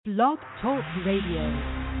Blog Talk Radio.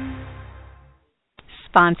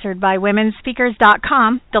 Sponsored by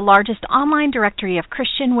WomenSpeakers.com, the largest online directory of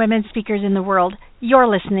Christian women speakers in the world. You're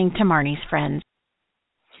listening to Marnie's Friends.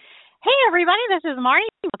 Hey everybody, this is Marnie.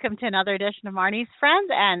 Welcome to another edition of Marnie's Friends,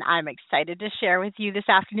 and I'm excited to share with you this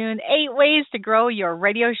afternoon 8 ways to grow your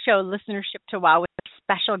radio show listenership to wow with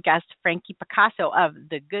special guest Frankie Picasso of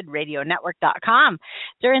thegoodradionetwork.com.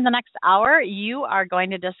 During the next hour, you are going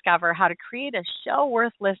to discover how to create a show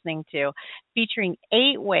worth listening to, featuring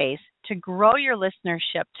 8 ways to grow your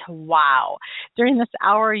listenership to wow. During this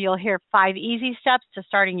hour, you'll hear 5 easy steps to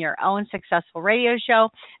starting your own successful radio show,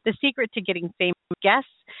 the secret to getting famous guests,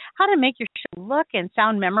 how to make your show look and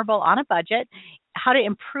sound memorable on a budget, how to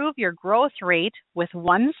improve your growth rate with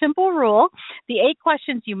one simple rule, the 8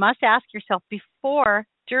 questions you must ask yourself before,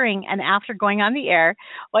 during, and after going on the air,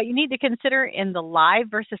 what you need to consider in the live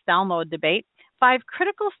versus download debate, 5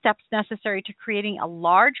 critical steps necessary to creating a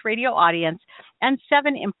large radio audience, and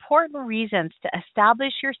 7 important reasons to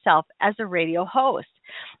establish yourself as a radio host.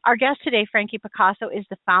 Our guest today, Frankie Picasso, is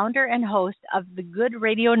the founder and host of The Good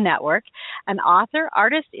Radio Network, an author,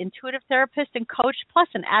 artist, intuitive therapist, and coach, plus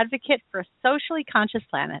an advocate for a socially conscious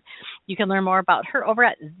planet. You can learn more about her over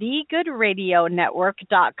at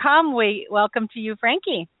thegoodradionetwork.com. Welcome to you,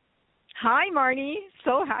 Frankie. Hi, Marnie.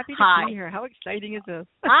 So happy to be here. How exciting is this?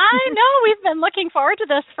 I know. We've been looking forward to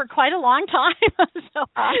this for quite a long time. So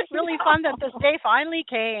it's really fun that this day finally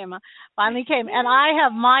came. And I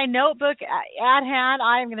have my notebook at hand.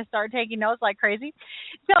 I am going to start taking notes like crazy.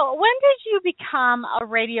 So when did you become a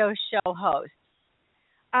radio show host?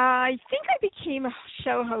 I think I became a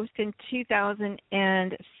show host in 2007.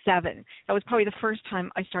 That was probably the first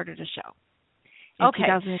time I started a show. In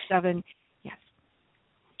 2007.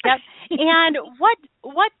 Yep. And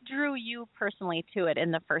what drew you personally to it in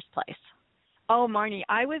the first place? Oh, Marnie,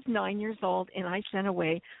 I was 9 years old, and I sent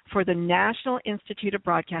away for the National Institute of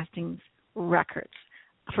Broadcasting's records.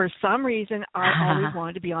 For some reason, I always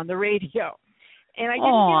wanted to be on the radio. And I didn't get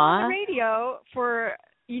on the radio for,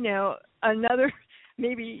 another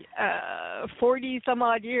maybe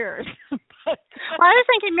 40-some-odd years. Well, I was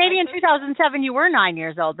thinking maybe in 2007 you were 9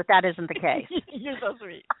 years old, but that isn't the case. You're so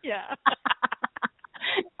sweet. Yeah.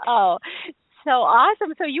 Oh, so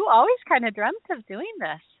awesome. So you always kind of dreamt of doing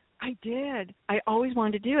this. I did. I always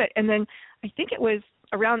wanted to do it. And then I think it was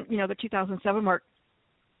around, the 2007 mark,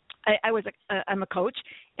 I'm a coach,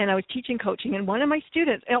 and I was teaching coaching, and one of my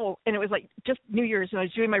students, and it was like just New Year's, and I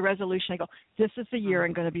was doing my resolution. I go, this is the year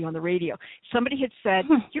I'm going to be on the radio. Somebody had said,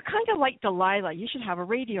 you're kind of like Delilah. You should have a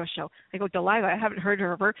radio show. I go, Delilah, I haven't heard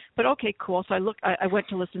of her, but okay, cool. So I went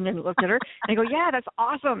to listen and looked at her, and I go, yeah, that's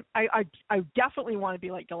awesome. I definitely want to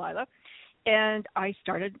be like Delilah. And I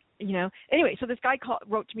started, anyway, so this guy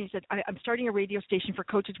wrote to me and said, I'm starting a radio station for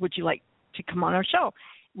coaches. Would you like to come on our show?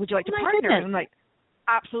 Would you like to partner? And I'm like,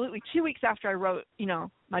 absolutely. 2 weeks after I wrote,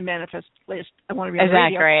 my manifest list, I want to be on the radio.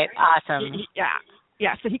 Is that great? Awesome.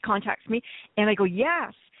 Yeah. So he contacts me, and I go,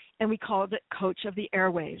 yes. And we called it Coach of the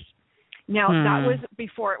Airwaves. Now, that was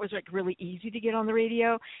before it was like really easy to get on the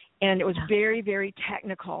radio, and it was very, very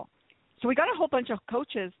technical. So we got a whole bunch of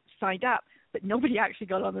coaches signed up, but nobody actually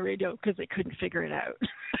got on the radio because they couldn't figure it out.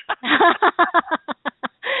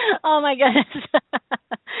 Oh, my goodness.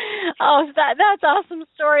 Oh, that's an awesome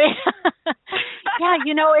story. Yeah,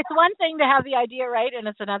 it's one thing to have the idea right, and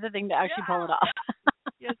it's another thing to actually pull it off.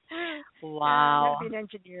 Yes. Wow. Yeah, I had to be an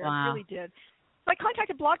engineer. Wow. I really did. So I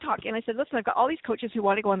contacted Blog Talk, and I said, listen, I've got all these coaches who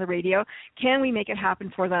want to go on the radio. Can we make it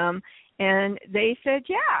happen for them? And they said,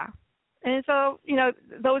 yeah. And so,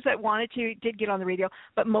 those that wanted to did get on the radio,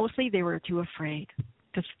 but mostly they were too afraid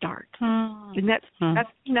to start. And that's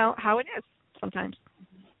how it is sometimes.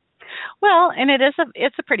 Well, and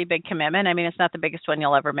it's a pretty big commitment. I mean, it's not the biggest one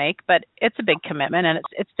you'll ever make, but it's a big commitment, and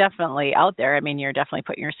it's definitely out there. I mean, you're definitely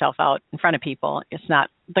putting yourself out in front of people. It's not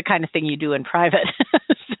the kind of thing you do in private.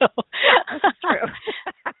 So that's true.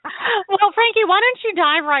 Well, Frankie, why don't you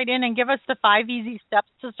dive right in and give us the 5 easy steps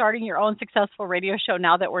to starting your own successful radio show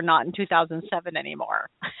now that we're not in 2007 anymore?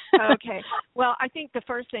 Okay. Well, I think the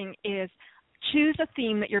first thing is choose a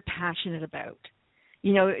theme that you're passionate about.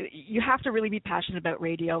 You have to really be passionate about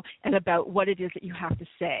radio and about what it is that you have to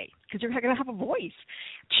say, because you're going to have a voice.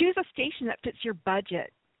 Choose a station that fits your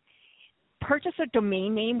budget. Purchase a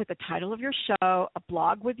domain name with the title of your show, a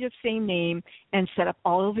blog with your same name, and set up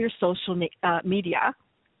all of your social media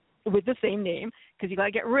with the same name, because you got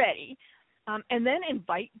to get ready. And then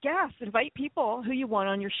invite guests, invite people who you want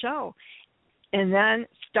on your show, and then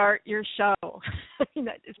start your show.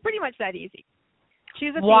 It's pretty much that easy.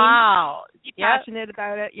 Choose a theme. Wow. Be passionate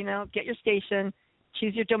about it, get your station,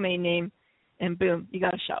 choose your domain name, and boom, you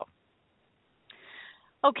got a show.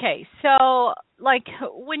 Okay, so like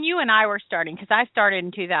when you and I were starting, because I started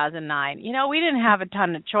in 2009, we didn't have a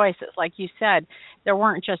ton of choices. Like you said, there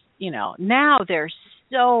weren't just, now there's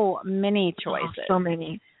so many Oh, choices. so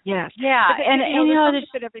many. Yes. Yeah, But and, there's some there's,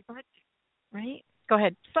 to fit every budget, right? go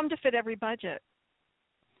ahead. Some to fit every budget.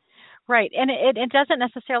 Right. And it doesn't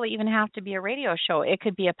necessarily even have to be a radio show. It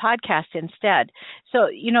could be a podcast instead. So,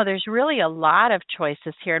 there's really a lot of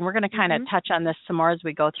choices here, and we're going to kind of touch on this some more as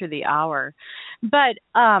we go through the hour. But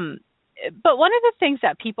one of the things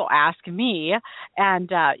that people ask me,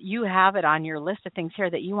 and you have it on your list of things here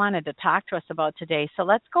that you wanted to talk to us about today. So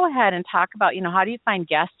let's go ahead and talk about, how do you find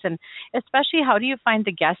guests, and especially how do you find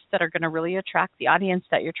the guests that are going to really attract the audience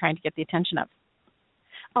that you're trying to get the attention of?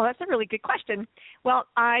 Oh, that's a really good question. Well,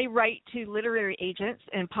 I write to literary agents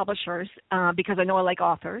and publishers because I know I like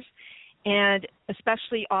authors, and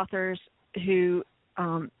especially authors who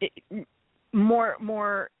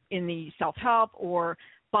more in the self-help or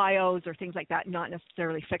bios or things like that, not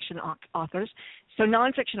necessarily fiction authors. So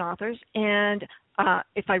nonfiction authors, and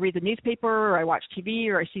if I read the newspaper or I watch TV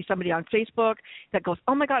or I see somebody on Facebook that goes,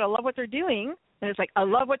 oh my God, I love what they're doing, and it's like, I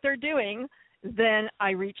love what they're doing, then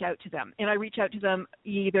I reach out to them. And I reach out to them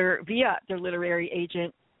either via their literary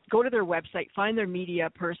agent, go to their website, find their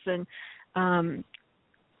media person,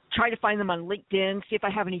 try to find them on LinkedIn, see if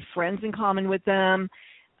I have any friends in common with them,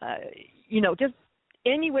 just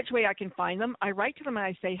any which way I can find them. I write to them and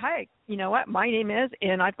I say, hi, you know what, my name is,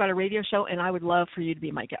 and I've got a radio show, and I would love for you to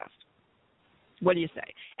be my guest. What do you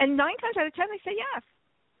say? And 9 times out of 10, they say yes.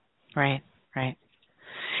 Right.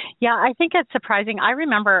 Yeah, I think it's surprising. I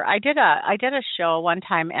remember I did a show one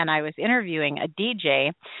time, and I was interviewing a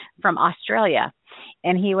DJ from Australia,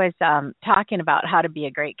 and he was talking about how to be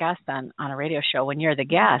a great guest on a radio show when you're the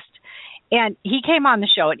guest. And he came on the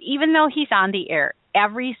show, and even though he's on the air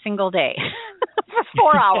every single day for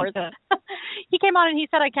 4 hours, he came on and he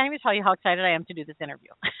said, I can't even tell you how excited I am to do this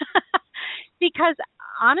interview. Because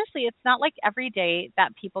honestly, it's not like every day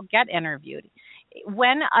that people get interviewed.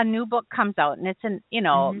 When a new book comes out and it's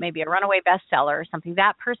maybe a runaway bestseller or something,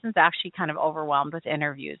 that person's actually kind of overwhelmed with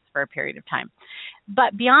interviews for a period of time.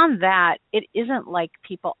 But beyond that, it isn't like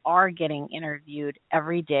people are getting interviewed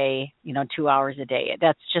every day, 2 hours a day.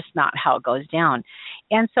 That's just not how it goes down.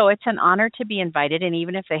 And so it's an honor to be invited. And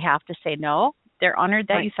even if they have to say no, they're honored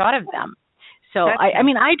that you thought of them. So, I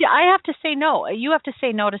have to say no. You have to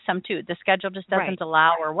say no to some too. The schedule just doesn't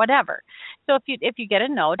allow or whatever. So if you get a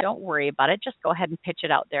no, don't worry about it. Just go ahead and pitch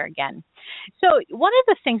it out there again. So one of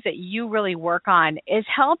the things that you really work on is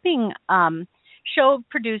helping show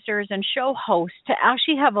producers and show hosts to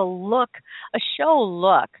actually have a show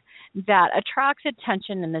look that attracts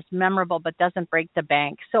attention and is memorable but doesn't break the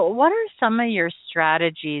bank. So what are some of your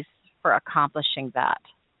strategies for accomplishing that?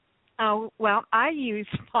 Oh, well, I use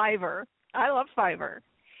Fiverr. I love Fiverr.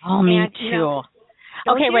 Oh, me too.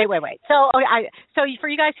 Okay, wait. So for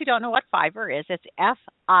you guys who don't know what Fiverr is, it's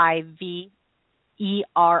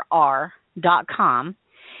FIVERR.com,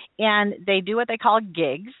 and they do what they call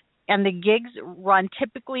gigs, and the gigs run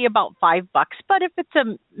typically about $5, but if it's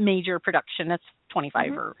a major production, it's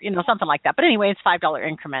 $25 or something like that. But anyway, it's $5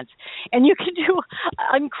 increments, and you can do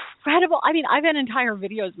incredible. I mean, I've had entire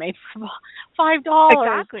videos made for $5.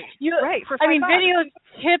 Exactly. For $5. Videos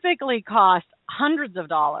typically cost hundreds of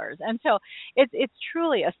dollars, and so it's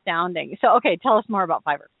truly astounding. So, okay, tell us more about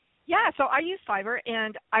Fiverr. Yeah, so I use Fiverr,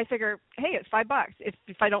 and I figure, hey, it's $5.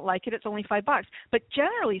 If I don't like it, it's only $5. But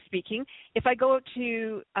generally speaking, if I go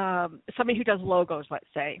to somebody who does logos, let's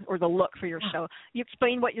say, or the look for your show, you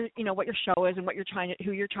explain what your show is and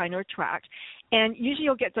who you're trying to attract, and usually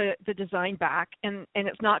you'll get the design back, and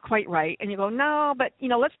it's not quite right, and you go, no, but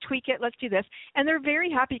let's tweak it, let's do this, and they're very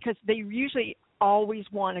happy because they usually always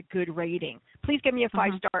want a good rating. Please give me a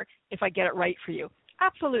 5-star if I get it right for you.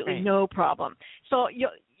 Absolutely, no problem. So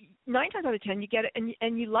 9 times out of 10, you get it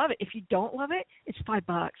and you love it. If you don't love it, it's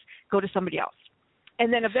 $5. Go to somebody else.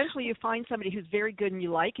 And then eventually you find somebody who's very good and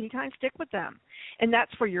you like, and you kind of stick with them. And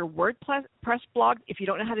that's for your WordPress blog. If you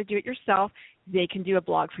don't know how to do it yourself, they can do a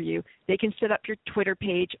blog for you. They can set up your Twitter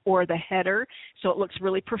page or the header so it looks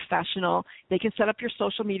really professional. They can set up your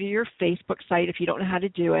social media, your Facebook site if you don't know how to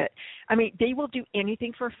do it. I mean, they will do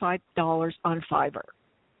anything for $5 on Fiverr.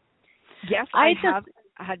 Yes, I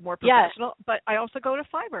had more professional, but I also go to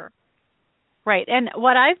Fiverr. Right. And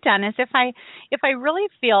what I've done is if I really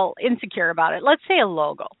feel insecure about it, let's say a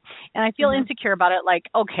logo, and I feel insecure about it, like,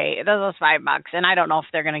 okay, those $5 and I don't know if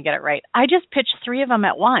they're going to get it right, I just pitch 3 of them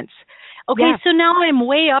at once. Okay, so now I'm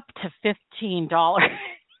way up to $15.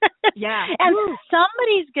 Yeah. And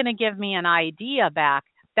somebody's going to give me an idea back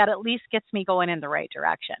that at least gets me going in the right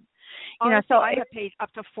direction. Honestly, I have paid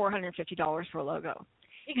up to $450 for a logo.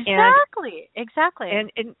 Exactly.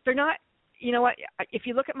 And they're not. You know what? If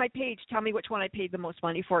you look at my page, tell me which one I paid the most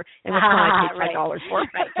money for and which one I paid $5 for.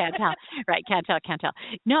 Right, can't tell.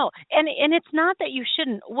 No, and it's not that you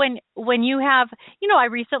shouldn't. When you have, I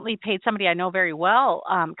recently paid somebody I know very well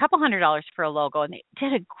a couple $100 for a logo, and they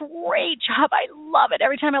did a great job. I love it.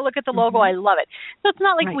 Every time I look at the logo, I love it. So it's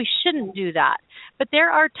not like we shouldn't do that. But there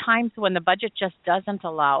are times when the budget just doesn't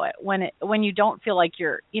allow it. When you don't feel like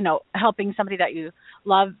you're, helping somebody that you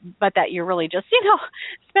love, but that you're really just,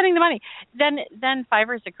 spending the money. Then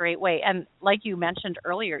Fiverr is a great way. And like you mentioned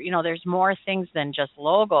earlier, there's more things than just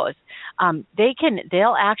logos.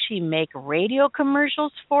 They'll actually make radio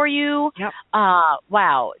commercials for you. Yep.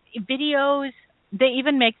 Wow. Videos. They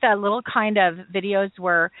even make that little kind of videos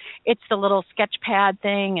where it's the little sketch pad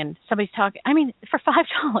thing and somebody's talking. I mean, for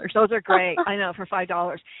 $5. Those are great. I know, for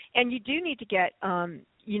 $5. And you do need to get,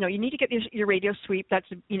 you need to get your radio sweep. That's,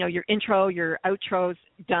 your intro, your outros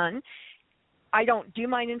done. I don't do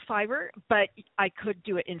mine in Fiverr, but I could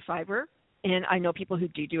do it in Fiverr, and I know people who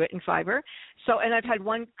do it in Fiverr. So, and I've had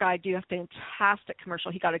one guy do a fantastic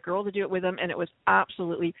commercial. He got a girl to do it with him, and it was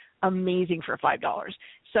absolutely amazing for $5.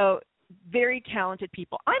 So, very talented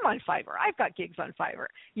people. I'm on Fiverr. I've got gigs on Fiverr.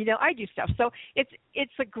 I do stuff. So,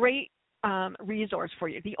 it's a great resource for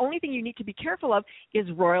you. The only thing you need to be careful of is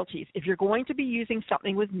royalties. If you're going to be using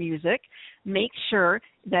something with music, make sure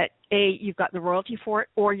that you've got the royalty for it,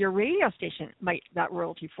 or your radio station might that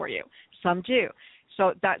royalty for you. Some do.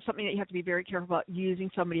 So that's something that you have to be very careful about,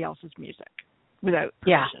 using somebody else's music without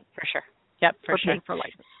permission. Yeah, for sure. Yep, for sure. Paying for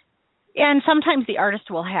license. And sometimes the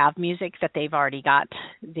artist will have music that they've already got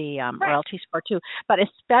the royalties for too. But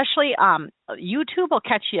especially YouTube will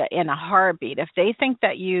catch you in a heartbeat. If they think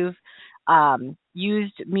that you've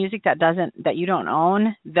used music that you don't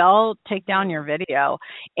own, they'll take down your video.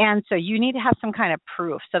 And so you need to have some kind of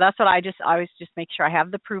proof. So that's what I always just make sure I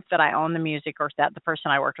have the proof that I own the music, or that the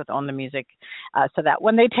person I worked with owned the music, so that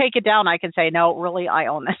when they take it down, I can say, no, really, I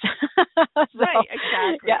own this. Right,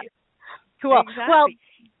 exactly. Yeah. Cool. Exactly.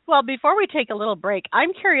 Well, before we take a little break,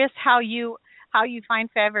 I'm curious how you find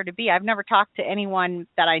Fiverr to be. I've never talked to anyone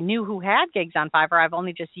that I knew who had gigs on Fiverr. I've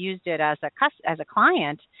only just used it as a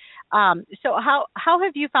client. So how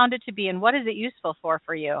have you found it to be, and what is it useful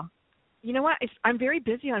for you? You know what? I'm very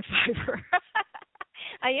busy on Fiverr.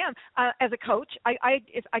 I am. As a coach, I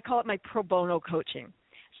call it my pro bono coaching.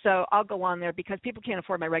 So I'll go on there because people can't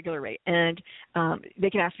afford my regular rate, and they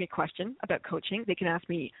can ask me a question about coaching. They can ask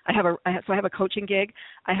me. I have a coaching gig.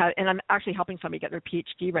 And I'm actually helping somebody get their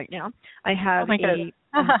PhD right now. I have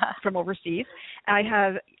from overseas. I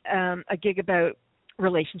have a gig about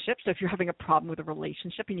relationships. So if you're having a problem with a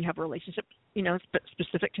relationship and you have a relationship,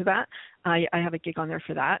 specific to that, I have a gig on there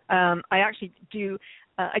for that. I actually do.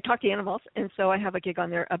 I talk to animals, and so I have a gig on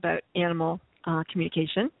there about animal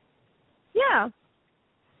communication. Yeah.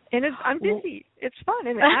 And I'm busy. It's fun,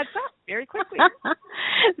 and it adds up very quickly.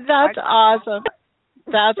 That's awesome.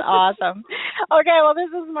 That's awesome. Okay, well, this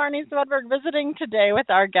is Marnie Swedberg visiting today with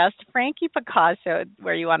our guest, Frankie Picasso.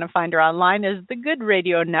 Where you want to find her online is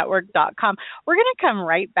thegoodradionetwork.com. We're going to come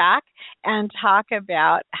right back and talk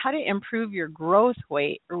about how to improve your growth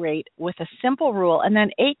rate with a simple rule, and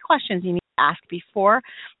then 8 questions you need to ask before,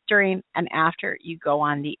 during, and after you go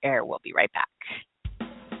on the air. We'll be right back.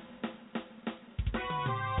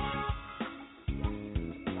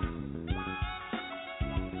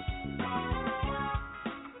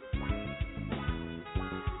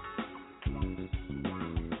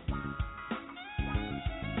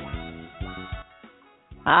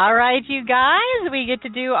 All right, you guys, we get to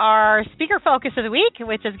do our speaker focus of the week,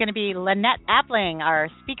 which is going to be Lynette Appling, our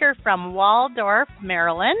speaker from Waldorf,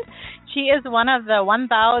 Maryland. She is one of the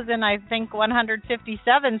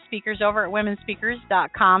 1,157 speakers over at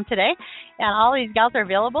womenspeakers.com today. And all these gals are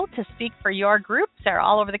available to speak for your groups. They're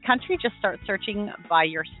all over the country. Just start searching by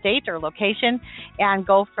your state or location and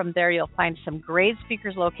go from there. You'll find some great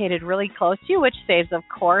speakers located really close to you, which saves, of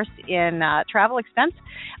course, in travel expense.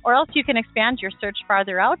 Or else you can expand your search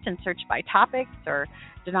farther out and search by topics or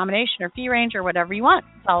denomination or fee range or whatever you want.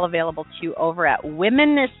 It's all available to you over at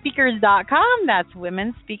womenspeakers.com. That's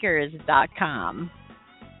womenspeakers.com.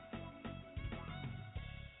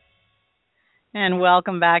 And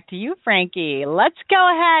welcome back to you, Frankie. Let's go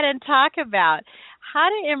ahead and talk about how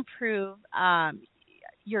to improve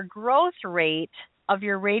your growth rate of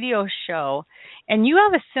your radio show. And you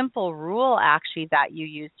have a simple rule, actually, that you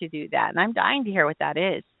use to do that. And I'm dying to hear what that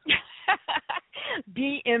is.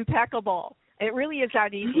 Be impeccable. It really is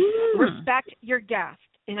that easy. Respect your guest.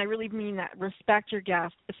 And I really mean that. Respect your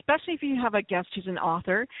guest, especially if you have a guest who's an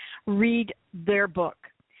author. Read their book.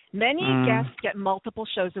 Many guests get multiple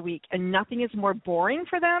shows a week, and nothing is more boring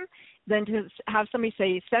for them than to have somebody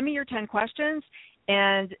say, send me your 10 questions,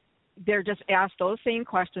 and they're just asked those same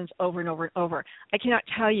questions over and over and over. I cannot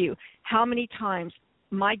tell you how many times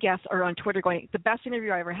my guests are on Twitter going, the best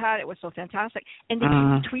interview I ever had, it was so fantastic. And they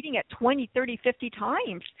keep tweeting it 20, 30, 50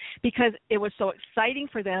 times because it was so exciting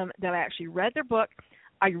for them that I actually read their book.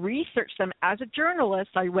 I researched them as a journalist.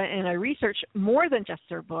 I went and I researched more than just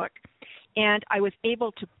their book. And I was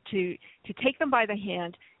able to take them by the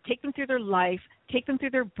hand, take them through their life, take them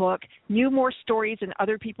through their book, knew more stories than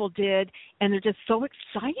other people did, and they're just so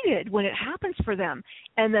excited when it happens for them.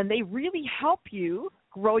 And then they really help you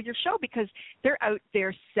grow your show because they're out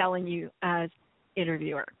there selling you as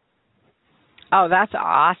interviewer. Oh, that's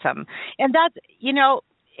awesome. And that's,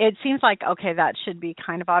 it seems like, okay, that should be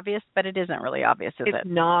kind of obvious, but it isn't really obvious, is it? It's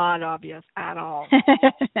not obvious at all.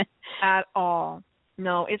 At all.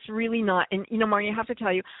 No, it's really not. And Marnie, I have to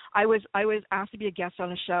tell you, I was asked to be a guest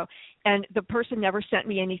on a show, and the person never sent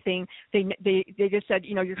me anything. They just said,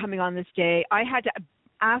 you're coming on this day. I had to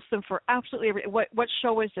ask them for absolutely everything. What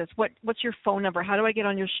show is this? What's your phone number? How do I get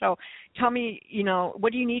on your show? Tell me,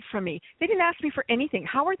 what do you need from me? They didn't ask me for anything.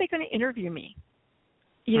 How are they going to interview me?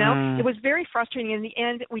 It was very frustrating. In the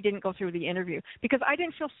end, we didn't go through the interview because I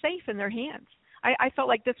didn't feel safe in their hands. I felt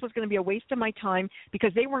like this was going to be a waste of my time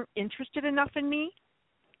because they weren't interested enough in me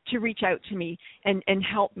to reach out to me and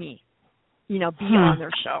help me, be on their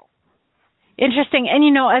show. Interesting. And,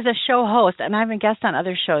 as a show host, and I've been guest on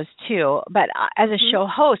other shows too, but as a show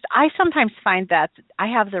host, I sometimes find that I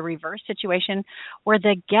have the reverse situation where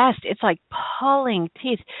the guest, it's like pulling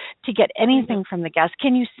teeth to get anything from the guest.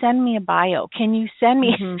 Can you send me a bio? Can you send me,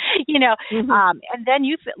 and then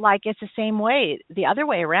you feel like it's the same way, the other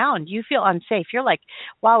way around. You feel unsafe. You're like,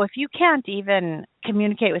 wow, if you can't even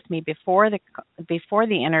communicate with me before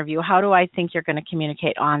the interview, how do I think you're going to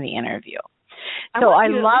communicate on the interview? So I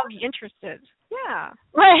love be interested. Yeah.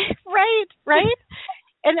 Right.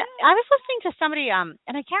 And I was listening to somebody, and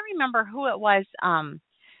I can't remember who it was.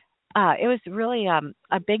 It was really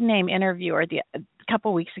a big name interviewer a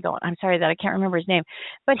couple weeks ago. I'm sorry that I can't remember his name,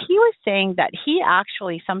 but he was saying that he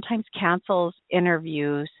actually sometimes cancels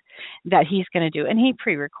interviews that he's going to do, and he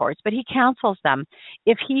pre-records, but he cancels them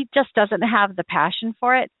if he just doesn't have the passion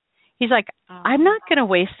for it. He's like, I'm not going to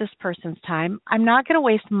waste this person's time. I'm not going to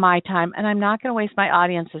waste my time, and I'm not going to waste my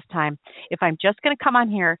audience's time if I'm just going to come on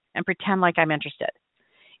here and pretend like I'm interested.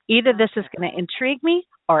 Either this is going to intrigue me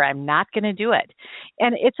or I'm not going to do it.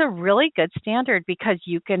 And it's a really good standard because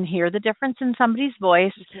you can hear the difference in somebody's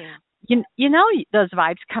voice. You know, those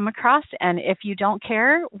vibes come across, and if you don't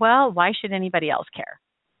care, well, why should anybody else care?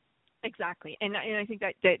 Exactly. And I think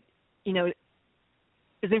that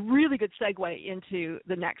is a really good segue into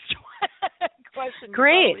the next question.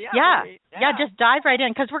 Great. Yeah, just dive right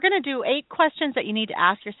in because we're going to do 8 questions that you need to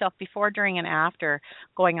ask yourself before, during, and after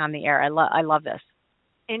going on the air. I love this.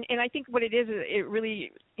 And I think what it is, it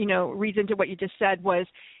really, reads into what you just said was,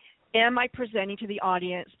 am I presenting to the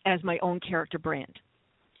audience as my own character brand?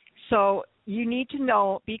 So you need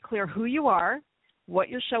to be clear who you are, what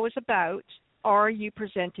your show is about. Are you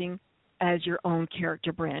presenting as your own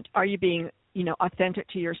character brand? Are you being authentic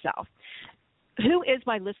to yourself? Who is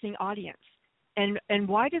my listening audience? And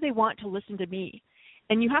why do they want to listen to me?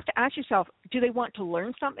 And you have to ask yourself, do they want to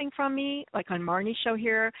learn something from me, like on Marnie's show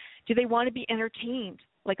here? Do they want to be entertained,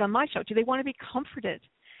 like on my show? Do they want to be comforted?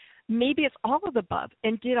 Maybe it's all of the above.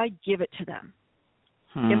 And did I give it to them?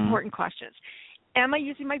 Important questions. Am I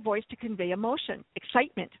using my voice to convey emotion,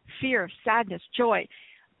 excitement, fear, sadness, joy?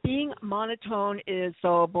 Being monotone is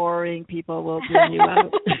so boring. People will tune you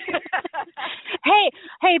out.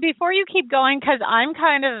 Hey, before you keep going, because I'm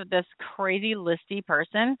kind of this crazy listy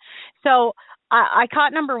person. So I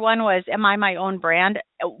caught number 1 was, am I my own brand?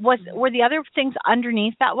 Were the other things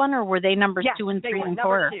underneath that one, or were they numbers 2 and 3 and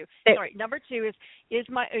 4? Number 2 is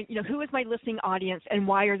my, who is my listening audience and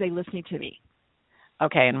why are they listening to me?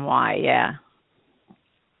 Okay, and why? Yeah.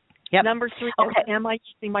 Yep. Number 3, am I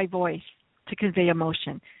using my voice to convey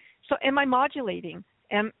emotion? So am I modulating?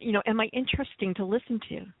 Am I interesting to listen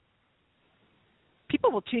to?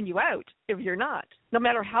 People will tune you out if you're not, no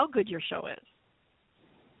matter how good your show is.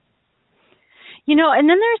 And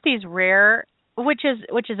then there's these rare, which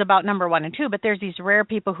is about number 1 and 2, but there's these rare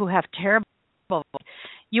people who have terrible,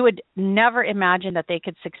 you would never imagine that they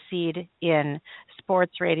could succeed in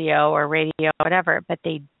sports radio or radio or whatever, but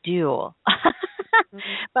they do.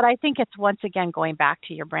 But I think it's once again going back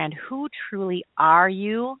to your brand. Who truly are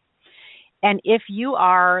you? And if you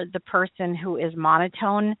are the person who is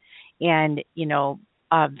monotone and,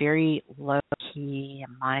 very low key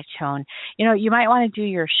and monotone. You might want to do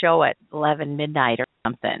your show at 11 midnight or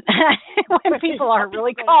something when people are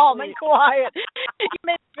really calm and quiet. You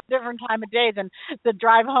may pick a different time of day than the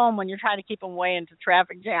drive home when you're trying to keep them away into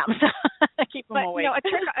traffic jams. Keep them away.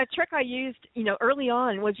 A trick I used, early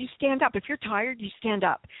on was you stand up. If you're tired, you stand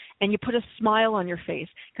up and you put a smile on your face,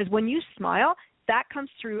 because when you smile, that comes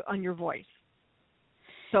through on your voice.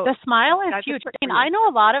 So the smile is huge. I know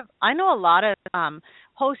a lot of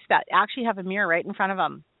hosts that actually have a mirror right in front of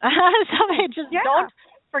them, so they just don't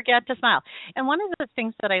forget to smile. And one of the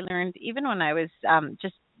things that I learned, even when I was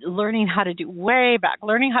just learning how to do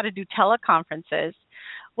teleconferences,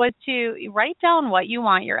 was to write down what you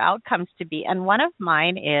want your outcomes to be. And one of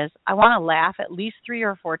mine is I want to laugh at least 3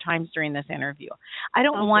 or 4 times during this interview. I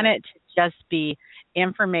don't want it to just be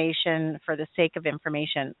information for the sake of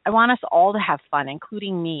information. I want us all to have fun,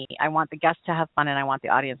 including me. I want the guests to have fun, and I want the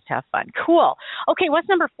audience to have fun. Cool. Okay, what's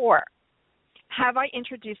number 4? Have I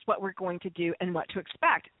introduced what we're going to do and what to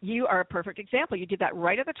expect? You are a perfect example. You did that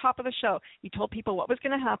right at the top of the show. You told people what was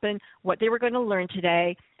going to happen, what they were going to learn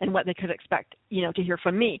today, and what they could expect, to hear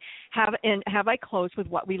from me. Have I closed with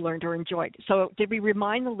what we learned or enjoyed? So did we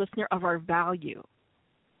remind the listener of our value?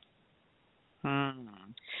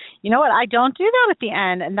 You know what? I don't do that at the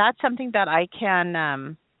end, and that's something that I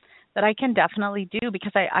can definitely do,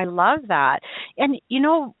 because I love that. And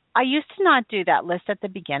I used to not do that list at the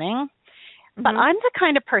beginning, but I'm the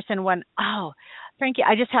kind of person Frankie,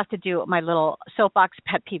 I just have to do my little soapbox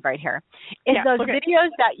pet peeve right here. Is those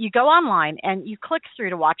videos that you go online and you click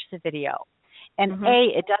through to watch the video, and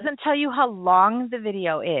it doesn't tell you how long the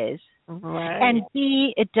video is, and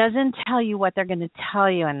B, it doesn't tell you what they're going to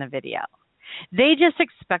tell you in the video. They just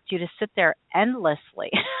expect you to sit there endlessly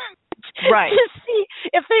to see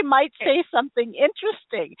if they might say something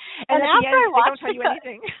interesting. And after I watch, they don't tell you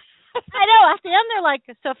anything. I know. At the end, they're like,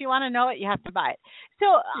 so if you want to know it, you have to buy it. So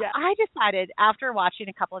I decided after watching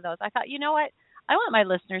a couple of those, I thought, you know what? I want my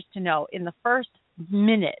listeners to know in the first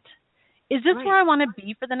minute, is this where I want to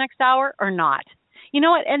be for the next hour or not? You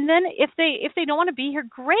know what? And then if they don't want to be here,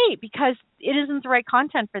 great, because it isn't the right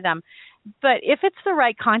content for them. But if it's the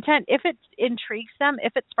right content, if it intrigues them,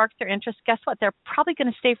 if it sparks their interest, guess what? They're probably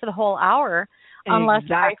going to stay for the whole hour, unless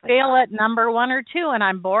I fail at number 1 or 2 and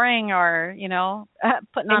I'm boring or,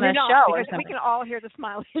 putting on a show or something. We can all hear the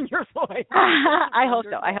smile in your voice. I hope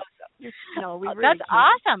so. No, we really That's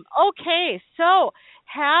can't. awesome. Okay, so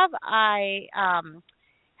have I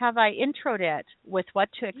introed it with what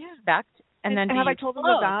to expect? And then have I told them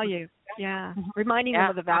the value? Yeah, reminding them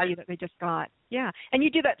of the value that they just got. Yeah, and you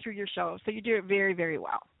do that through your show, so you do it very, very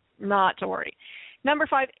well. Not to worry. Number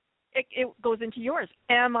 5, it goes into yours.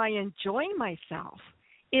 Am I enjoying myself?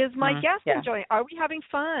 Is my guest enjoying? Are we having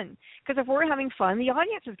fun? Because if we're having fun, the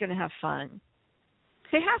audience is going to have fun.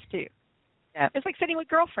 They have to. Yep. It's like sitting with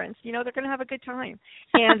girlfriends. They're going to have a good time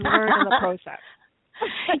and learn in the process.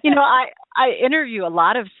 I interview a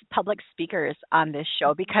lot of public speakers on this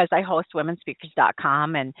show because I host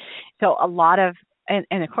womenspeakers.com, and so a lot of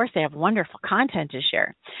and of course they have wonderful content to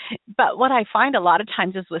share. But what I find a lot of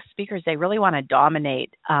times is with speakers, they really want to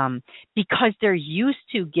dominate because they're used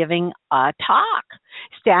to giving a talk,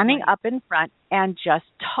 standing up in front and just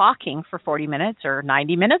talking for 40 minutes or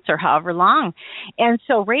 90 minutes or however long. And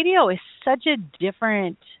so radio is such a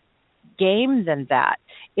different game than that.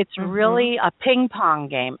 It's really a ping pong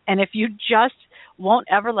game. And if you just won't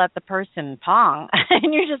ever let the person pong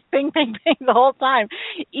and you're just ping, ping, ping the whole time,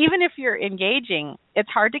 even if you're engaging, it's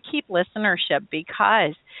hard to keep listenership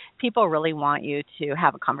because people really want you to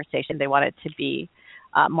have a conversation. They want it to be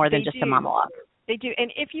more than just a monologue. They do.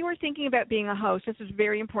 And if you were thinking about being a host, this is a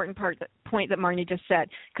very important point that Marnie just said,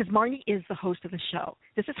 because Marnie is the host of the show.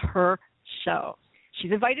 This is her show.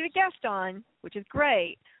 She's invited a guest on, which is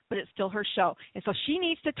great, but it's still her show. And so she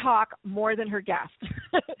needs to talk more than her guest,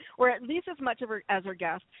 or at least as much as her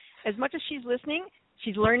guest. As much as she's listening,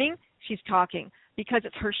 she's learning, she's talking, because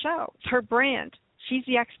it's her show. It's her brand. She's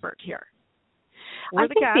the expert here. I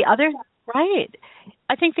think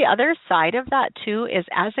the other side of that, too, is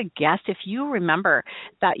as a guest, if you remember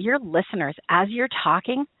that your listeners, as you're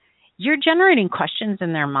talking, you're generating questions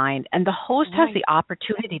in their mind, and the host has the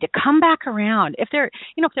opportunity to come back around. If they're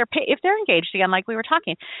engaged again, like we were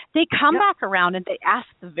talking, they come back around and they ask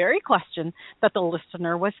the very question that the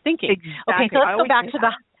listener was thinking. Exactly. Okay, so let's go back to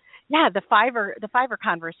the Fiverr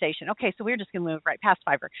conversation. Okay, so we're just going to move right past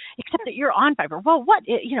Fiverr, except that you're on Fiverr. Well,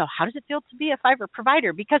 how does it feel to be a Fiverr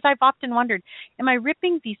provider? Because I've often wondered, am I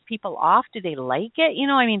ripping these people off? Do they like it?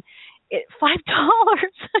 $5.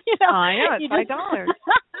 I know, it's $5.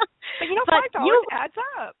 But $5 adds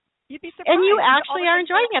up. You'd be surprised. And you All actually the are time,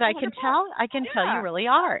 enjoying it. I can wonderful. tell. I can tell you really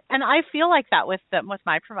are. And I feel like that with them, with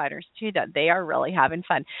my providers too, that they are really having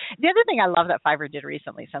fun. The other thing I love that Fiverr did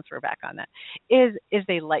recently, since we're back on that, is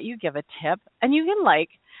they let you give a tip, and you can like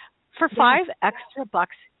for $5 extra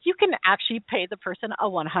bucks, you can actually pay the person a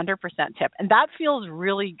 100% tip, and that feels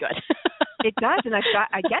really good. It does, and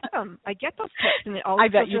I get them. I get those tips, and it always I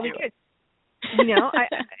bet feels you really do. good. You know, I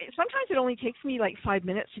sometimes it only takes me like 5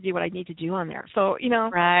 minutes to do what I need to do on there. So, you know,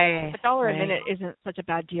 Right. $1 a minute isn't such a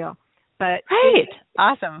bad deal. But Right.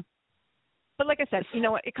 Awesome. But like I said, you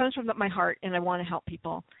know what? It comes from my heart, and I want to help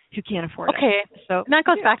people who can't afford it. Okay. So And that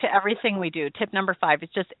goes back to everything we do. Tip number 5 is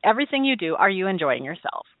just everything you do, are you enjoying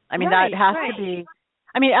yourself? I mean, that has to be,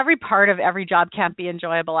 I mean, every part of every job can't be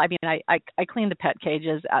enjoyable. I mean, I clean the pet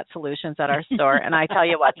cages at Solutions at our store, and I tell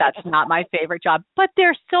you what, that's not my favorite job, but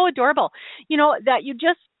they're so adorable. You know, that you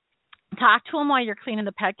just talk to them while you're cleaning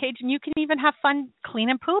the pet cage, and you can even have fun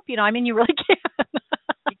cleaning poop. You know, I mean, you really can.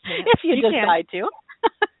 If you decide to.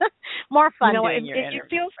 More fun doing your interview. It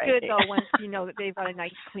feels good, though, once you know that they've got a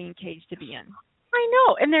nice, clean cage to be in. I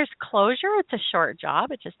know, and there's closure. It's a short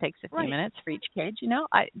job. It just takes a few minutes for each cage. You know,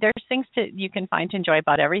 there's things you can find to enjoy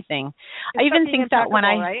about everything. It's I even think that when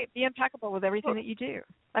be impeccable with everything that you do.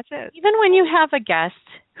 That's it. Even when you have a guest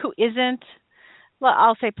who isn't, well,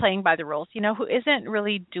 I'll say playing by the rules, you know, who isn't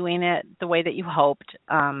really doing it the way that you hoped.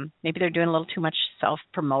 Maybe they're doing a little too much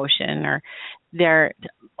self-promotion, or they're,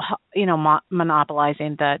 you know,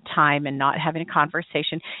 monopolizing the time and not having a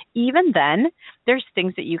conversation. Even then, there's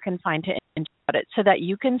things that you can find to enjoy about it so that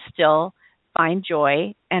you can still find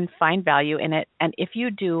joy and find value in it. And if you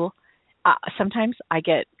do, sometimes I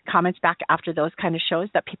get comments back after those kind of shows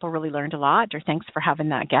that people really learned a lot, or thanks for having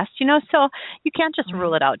that guest, you know, so you can't just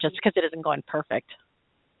rule it out just because it isn't going perfect.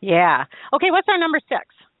 Yeah. Okay, what's our number 6?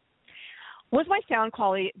 Was my sound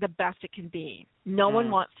quality the best it can be? No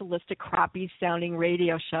one wants to list a crappy sounding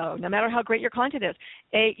radio show, no matter how great your content is.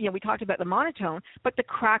 You know, we talked about the monotone, but the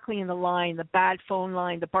crackling in the line, the bad phone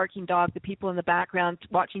line, the barking dog, the people in the background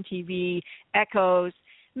watching TV, echoes.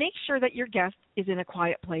 Make sure that your guest is in a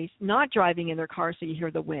quiet place, not driving in their car so you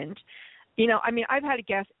hear the wind. You know, I mean, I've had a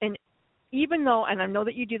guest, and even though, and I know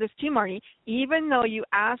that you do this too, Marnie, even though you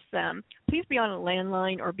ask them, please be on a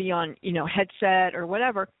landline or be on, you know, headset or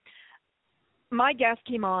whatever, my guest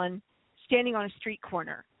came on standing on a street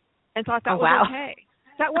corner and thought that was okay.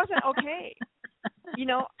 That wasn't okay. You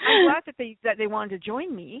know, I'm glad that they wanted to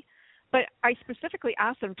join me, but I specifically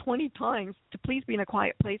asked them 20 times to please be in a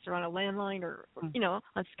quiet place or on a landline or, you know,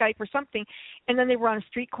 on Skype or something, and then they were on a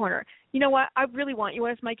street corner. You know what? I really want you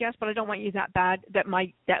as my guest, but I don't want you that bad that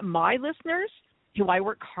my listeners, who I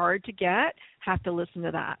work hard to get, have to listen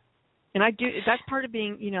to that. And I do. That's part of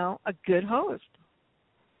being, you know, a good host.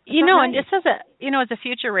 You know, and just as a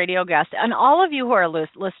future radio guest, and all of you who are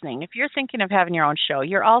listening, if you're thinking of having your own show,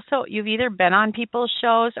 you've either been on people's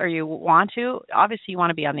shows or you want to. Obviously, you want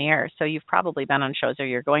to be on the air, so you've probably been on shows or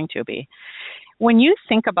you're going to be. When you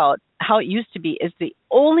think about how it used to be, is the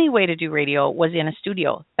only way to do radio was in a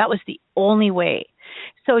studio. That was the only way.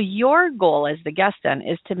 So your goal as the guest then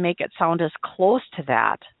is to make it sound as close to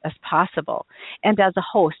that as possible. And as a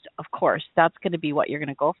host, of course, that's going to be what you're going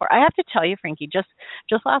to go for. I have to tell you, Frankie, just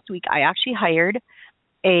last week, I actually hired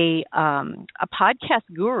a podcast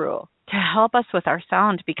guru to help us with our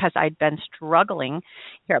sound because I'd been struggling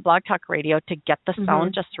here at Blog Talk Radio to get the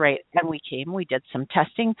sound just right. And we did some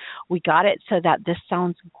testing. We got it so that this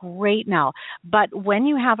sounds great now. But when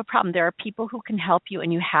you have a problem, there are people who can help you,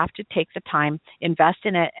 and you have to take the time, invest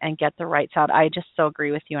in it, and get the right sound. I just so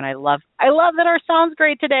agree with you, and I love that our sound's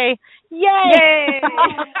great today. Yay!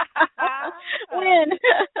 Win!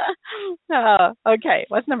 Okay,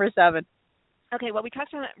 what's number 7? Okay, well, we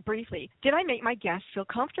touched on it briefly. Did I make my guests feel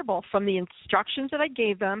comfortable from the instructions that I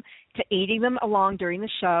gave them to aiding them along during the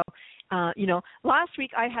show? You know, last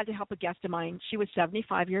week I had to help a guest of mine. She was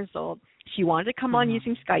 75 years old. She wanted to come on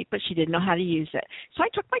using Skype, but she didn't know how to use it. So I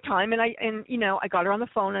took my time, and I got her on the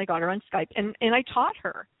phone, and I got her on Skype, and I taught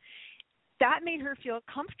her. That made her feel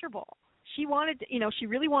comfortable. She wanted, she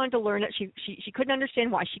really wanted to learn it. She couldn't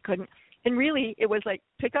understand why she couldn't. And really, it was like,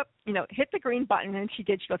 pick up, hit the green button, and she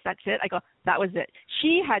did. She goes, that's it. I go, that was it.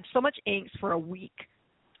 She had so much angst for a week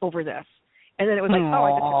over this. And then it was like,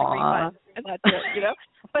 I just hit the green button, and that's it,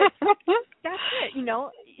 But that's it,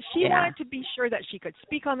 She wanted to be sure that she could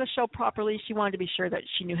speak on the show properly. She wanted to be sure that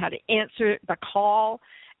she knew how to answer the call.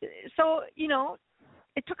 So,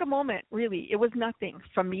 it took a moment, really. It was nothing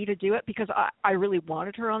from me to do it because I really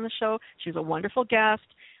wanted her on the show. She was a wonderful guest.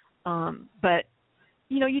 But,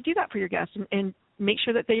 you do that for your guests and make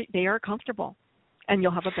sure that they are comfortable, and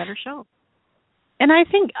you'll have a better show. And I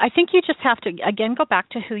think you just have to again go back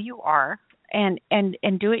to who you are and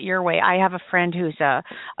do it your way. I have a friend who's a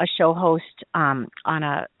show host on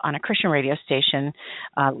a Christian radio station.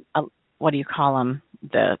 What do you call them?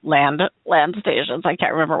 The land stations. I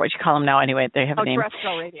can't remember what you call them now. Anyway, they have a name.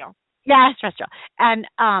 Terrestrial radio. Yeah, terrestrial. And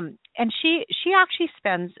she actually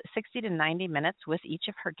spends 60 to 90 minutes with each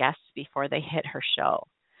of her guests before they hit her show,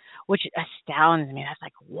 which astounds me. That's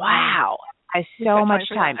like, wow, I have so much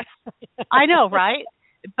time. I know, right?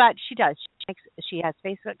 But she does. She has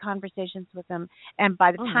Facebook conversations with them, and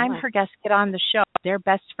by the time her guests get on the show, they're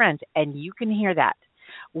best friends, and you can hear that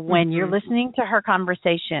when you're listening to her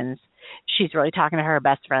conversations. She's really talking to her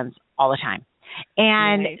best friends all the time.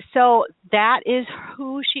 And so that is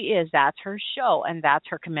who she is. That's her show, and that's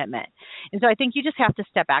her commitment. And so I think you just have to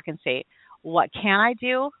step back and say, what can I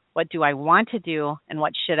do? What do I want to do? And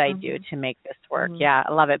what should I do to make this work? Yeah,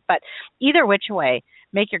 I love it. But either which way,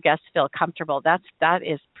 make your guests feel comfortable. That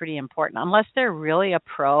is pretty important. Unless they're really a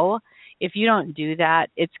pro, if you don't do that,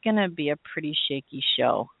 it's going to be a pretty shaky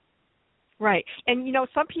show. Right. And,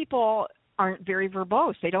 some people aren't very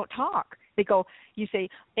verbose. They don't talk. They go, you say,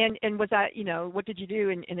 and was that, what did you do?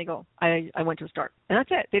 And they go, I went to a store. And that's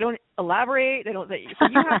it. They don't elaborate. So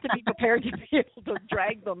you have to be prepared to be able to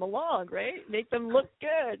drag them along, right? Make them look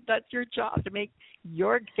good. That's your job, to make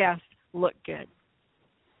your guests look good.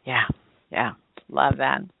 Yeah. Love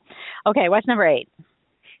that. Okay, what's number 8?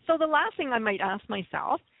 So the last thing I might ask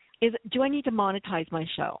myself is, do I need to monetize my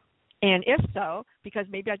show? And if so, because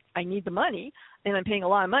maybe I need the money and I'm paying a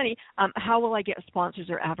lot of money, how will I get sponsors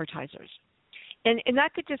or advertisers? And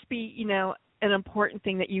that could just be, an important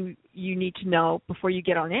thing that you need to know before you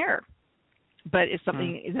get on air. But it's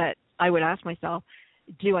something that I would ask myself,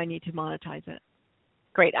 do I need to monetize it?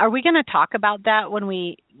 Great. Are we going to talk about that when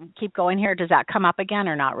we keep going here? Does that come up again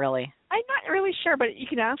or not really? I'm not really sure, but you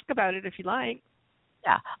can ask about it if you like.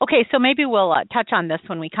 Yeah. Okay, so maybe we'll touch on this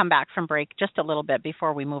when we come back from break just a little bit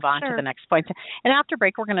before we move on to the next point. And after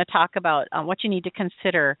break, we're going to talk about what you need to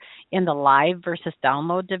consider in the live versus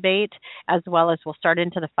download debate, as well as we'll start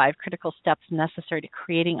into the 5 critical steps necessary to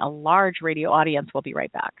creating a large radio audience. We'll be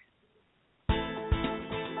right back.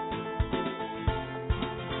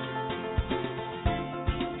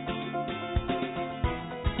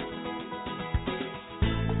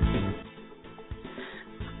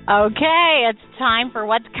 Okay, it's time for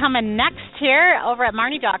what's coming next here over at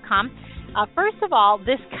Marnie.com. First of all,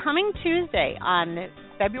 this coming Tuesday on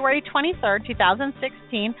February 23rd,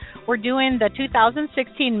 2016, we're doing the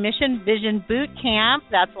 2016 Mission Vision Boot Camp.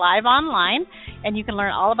 That's live online, and you can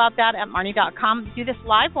learn all about that at Marnie.com. Do this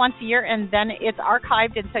live once a year, and then it's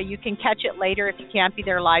archived, and so you can catch it later. If you can't be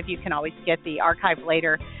there live, you can always get the archive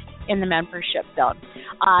later in the membership zone.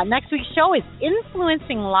 Next week's show is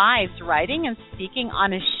Influencing Lives, Writing and Speaking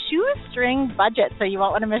on a Shoestring Budget, so you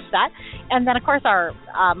won't want to miss that. And then, of course, our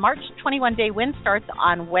March 21-day win starts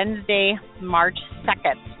on Wednesday, March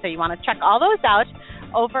 2nd. So you want to check all those out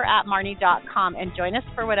over at Marnie.com and join us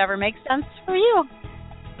for whatever makes sense for you.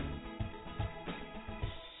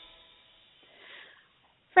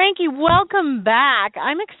 Frankie, welcome back.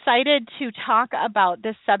 I'm excited to talk about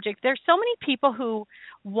this subject. There's so many people who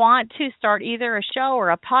want to start either a show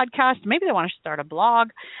or a podcast. Maybe they want to start a blog.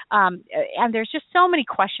 And there's just so many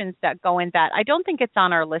questions that go in that. I don't think it's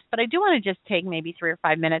on our list, but I do want to just take maybe 3 or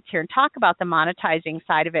 5 minutes here and talk about the monetizing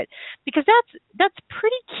side of it, because that's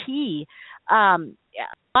pretty key.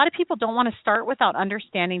 A lot of people don't want to start without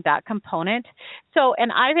understanding that component. So,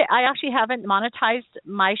 and I actually haven't monetized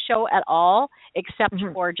my show at all, except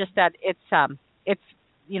for just that it's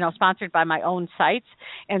sponsored by my own sites.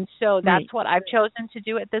 And so that's what I've chosen to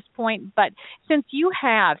do at this point. But since you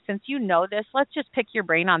know this, let's just pick your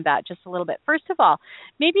brain on that just a little bit. First of all,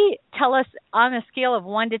 maybe tell us on a scale of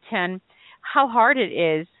 1 to 10 how hard it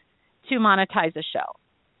is to monetize a show.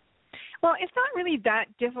 Well, it's not really that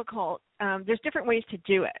difficult. There's different ways to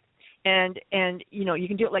do it. And you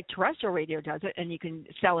can do it like terrestrial radio does it, and you can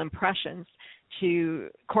sell impressions to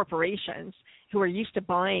corporations who are used to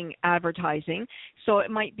buying advertising. So it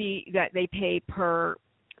might be that they pay per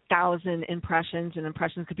 1,000 impressions, and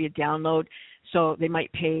impressions could be a download. So they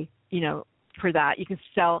might pay, for that. You can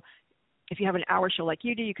sell, if you have an hour show like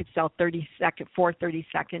you do, you could sell 4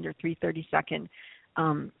 30-second or 3 30-second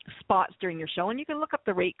spots during your show, and you can look up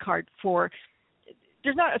the rate card for.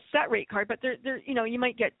 There's not a set rate card, but there you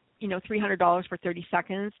might get $300 for 30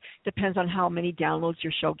 seconds. Depends on how many downloads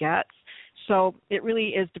your show gets. So it really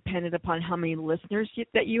is dependent upon how many listeners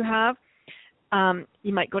that you have.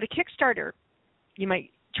 You might go to Kickstarter. You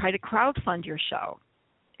might try to crowdfund your show,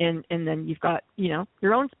 and then you've got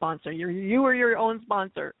your own sponsor. You are your own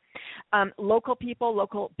sponsor. Local people,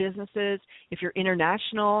 local businesses, if you're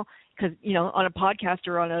international, because, on a podcast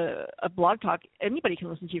or on a blog talk, anybody can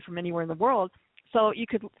listen to you from anywhere in the world. So you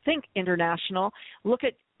could think international, look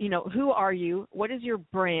at, who are you? What is your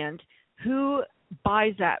brand? Who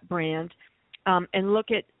buys that brand? And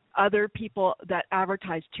look at other people that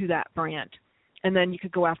advertise to that brand. And then you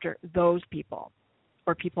could go after those people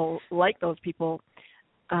or people like those people.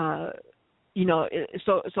 So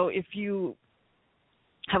if you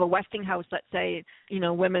have a Westinghouse, let's say,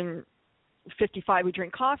 women 55 who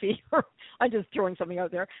drink coffee, I'm just throwing something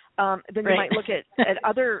out there, then you might look at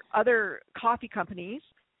other coffee companies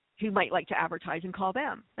who might like to advertise and call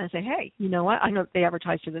them and say, hey, you know what? I know they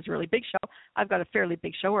advertise to this really big show. I've got a fairly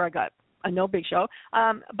big show, or I got a no big show,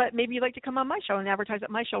 but maybe you'd like to come on my show and advertise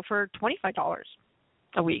at my show for $25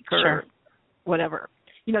 a week or whatever.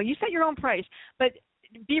 You set your own price, but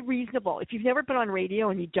be reasonable. If you've never been on radio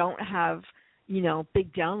and you don't have,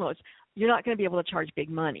 big downloads, you're not going to be able to charge big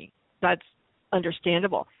money. That's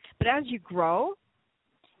understandable. But as you grow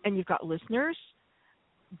and you've got listeners,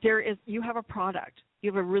 you have a product.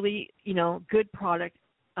 You have a really, good product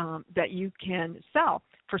that you can sell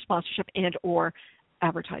for sponsorship and or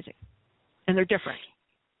advertising. And they're different.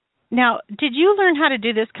 Now, did you learn how to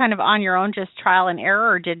do this kind of on your own, just trial and error,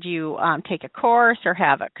 or did you take a course or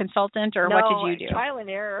have a consultant, or what did you do? Trial and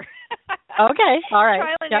error. Okay, all right.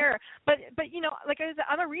 Trial and error. But like I said,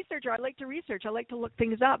 I'm a researcher. I like to research. I like to look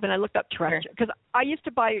things up, and I looked up terrestrial because I used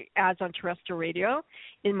to buy ads on terrestrial radio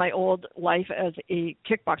in my old life as a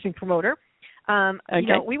kickboxing promoter.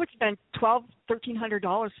 We would spend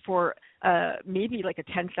 $1,300 for maybe like a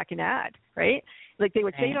 10-second ad, right? Like they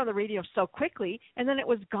would say it on the radio so quickly, and then it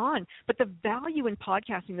was gone. But the value in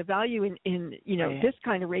podcasting, the value in this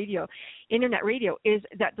kind of radio, internet radio, is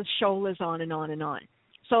that the show lives on and on and on.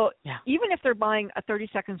 So even if they're buying a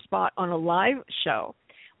 30-second spot on a live show,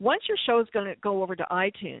 once your show is going to go over to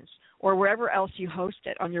iTunes or wherever else you host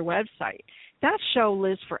it on your website, that show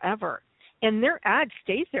lives forever. And their ad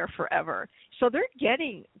stays there forever. So they're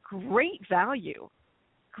getting great value.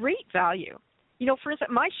 Great value. For instance,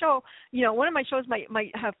 my show, one of my shows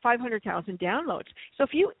might have 500,000 downloads. So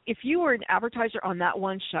if you were an advertiser on that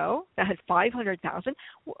one show that had 500,000,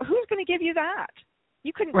 who's going to give you that?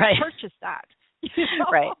 You couldn't purchase that.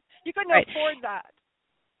 Right. You couldn't afford that.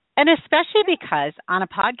 And especially because on a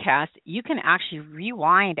podcast, you can actually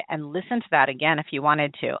rewind and listen to that again if you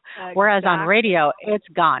wanted to. Whereas on radio, it's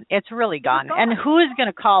gone. It's really gone. And who is going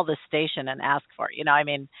to call the station and ask for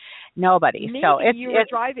it? Nobody. Maybe so you were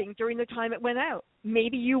driving during the time it went out.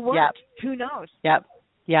 Maybe you weren't. Yep. Who knows?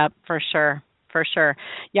 Yep, for sure. For sure.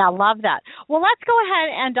 Yeah, love that. Well, let's go ahead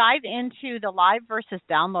and dive into the live versus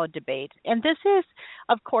download debate. And this is,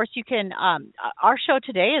 of course, you can, our show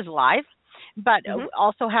today is live, but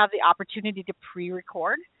also have the opportunity to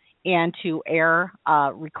pre-record and to air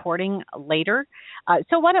recording later.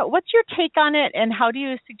 So what's your take on it, and how do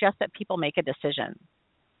you suggest that people make a decision?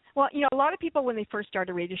 Well, a lot of people when they first start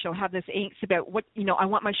a radio show have this angst about what, I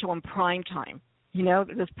want my show on prime time,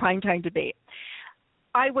 this prime time debate.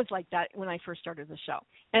 I was like that when I first started the show.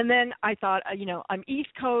 And then I thought, I'm East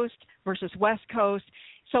Coast versus West Coast.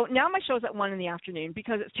 So now my show's at 1 in the afternoon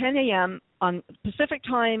because it's 10 a.m. on Pacific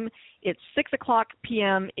time. It's 6 o'clock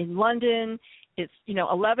p.m. in London. It's,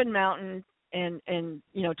 11 Mountain and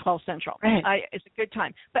 12 Central. Right. It's a good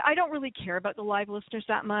time. But I don't really care about the live listeners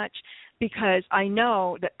that much because I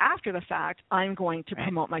know that after the fact, I'm going to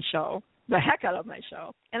promote my show, the heck out of my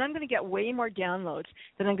show, and I'm going to get way more downloads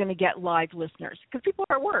than I'm going to get live listeners because people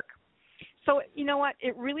are at work. So you know what?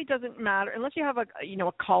 It really doesn't matter unless you have a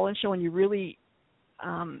call-in show and you really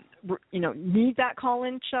need that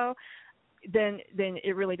call-in show. Then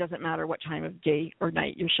it really doesn't matter what time of day or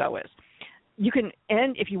night your show is. You can,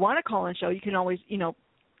 and if you want a call-in show, you can always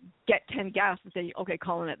get 10 guests and say, okay,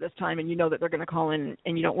 call in at this time, and you know that they're going to call in,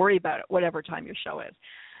 and you don't worry about it, whatever time your show is.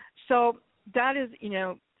 So that is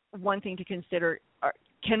one thing to consider.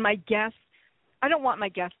 Can my guests, I don't want my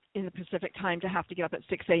guests in the Pacific time to have to get up at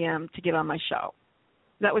 6 a.m. to get on my show.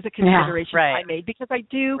 That was a consideration I made because I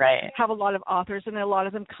do have a lot of authors, and a lot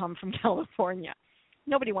of them come from California.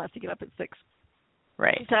 Nobody wants to get up at 6.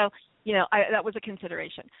 Right. So, that was a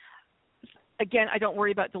consideration. Again, I don't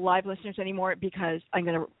worry about the live listeners anymore because I'm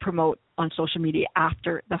going to promote on social media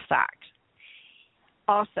after the fact.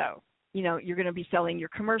 Also, you're going to be selling your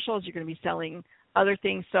commercials, you're going to be selling other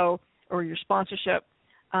things, or your sponsorship,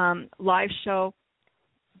 live show.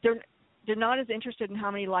 They're not as interested in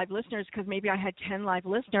how many live listeners because maybe I had 10 live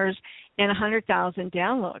listeners and 100,000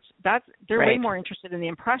 downloads. They're way more interested in the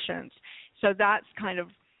impressions. So that's kind of,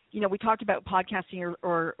 we talked about podcasting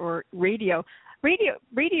or radio.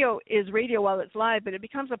 radio is radio while it's live, but it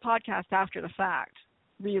becomes a podcast after the fact,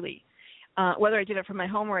 really. Whether I did it from my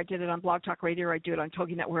home or I did it on Blog Talk Radio or I do it on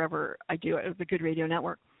TogiNet, wherever I do it, the Good Radio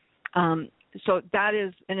Network. So that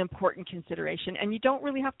is an important consideration. And you don't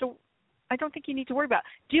really have to, I don't think you need to worry about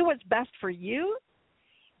it. Do what's best for you.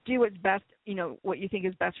 Do what's best, what you think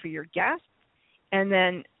is best for your guests. And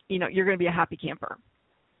then, you're going to be a happy camper.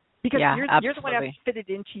 Because you're the one who has to fit it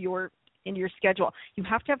into your schedule. You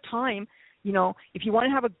have to have time. If you want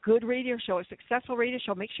to have a good radio show, a successful radio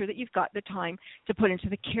show, make sure that you've got the time to put into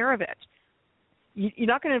the care of it. You're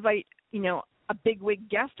not going to invite, a bigwig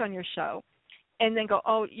guest on your show and then go,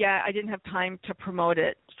 oh, yeah, I didn't have time to promote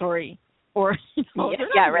it. Sorry. Or,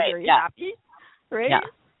 they're very happy, right? Yeah.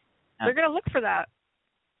 They're going to look for that.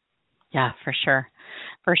 Yeah, for sure.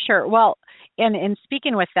 For sure. Well, and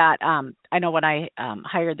speaking with that, I know when I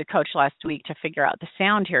hired the coach last week to figure out the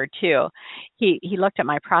sound here too, he looked at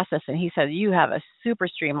my process and he said, you have a super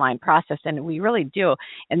streamlined process, and we really do.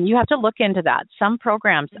 And you have to look into that. Some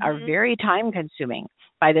programs are very time consuming.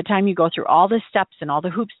 By the time you go through all the steps and all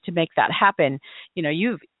the hoops to make that happen,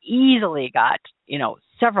 you've easily got,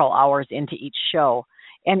 several hours into each show.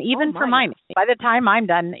 And even for mine, by the time I'm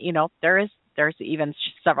done, there's even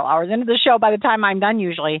several hours into the show by the time I'm done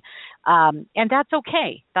usually. And that's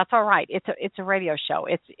okay. That's all right. It's a radio show.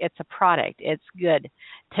 It's a product. It's good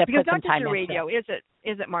to because put some time into radio,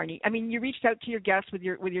 is it, Marnie? I mean, you reached out to your guests with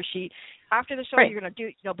your sheet. After the show, right. You're going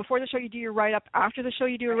to do, before the show you do your write-up. After the show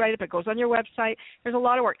you do a write-up. It goes on your website. There's a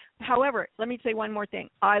lot of work. However, let me say one more thing.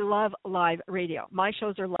 I love live radio. My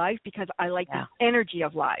shows are live because I like the energy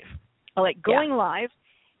of live. I like going live,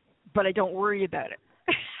 but I don't worry about it.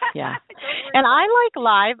 Yeah. And I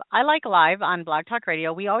like live on Blog Talk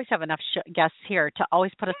Radio. We always have enough guests here to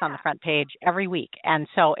always put us on the front page every week. And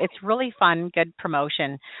so it's really fun, good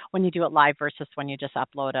promotion when you do it live versus when you just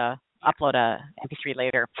upload a MP3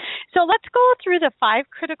 later. So let's go through the 5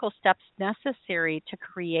 critical steps necessary to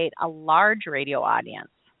create a large radio audience.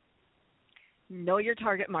 Know your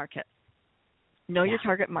target market. Know your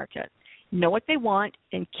target market. Know what they want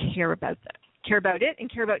and care about that. Care about it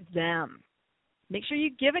and care about them. Make sure you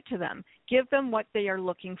give it to them. Give them what they are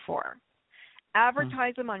looking for.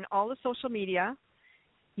 Advertise them on all the social media,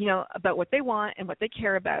 about what they want and what they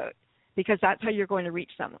care about, because that's how you're going to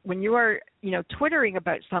reach them. When you are, Twittering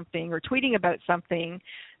about something or tweeting about something,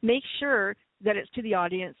 make sure that it's to the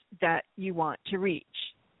audience that you want to reach.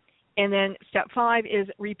 And then step 5 is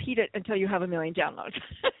repeat it until you have 1 million downloads.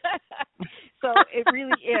 So it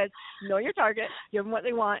really is know your target, give them what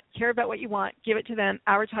they want, care about what you want, give it to them,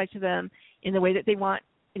 advertise to them in the way that they want,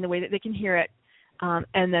 in the way that they can hear it,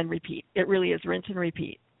 and then repeat. It really is rinse and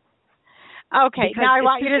repeat. Okay, Because now I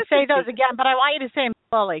want you to say those again, but I want you to say them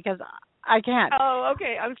slowly because I can't. Oh,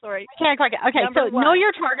 okay, I'm sorry. I can't quite get. Okay, Number so 1. know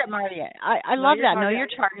your target market. I love that. Know your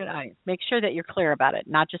target audience. audience. Make sure that you're clear about it,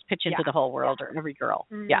 not just pitch into the whole world or every girl.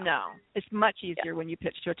 Yeah. No, it's much easier when you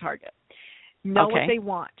pitch to a target. Know what they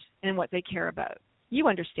want and what they care about. You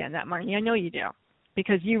understand that, Marnie. I know you do,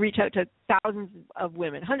 because you reach out to thousands of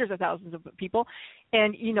women, hundreds of thousands of people,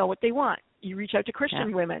 and you know what they want. You reach out to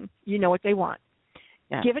Christian women. You know what they want.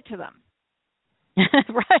 Yeah. Give it to them.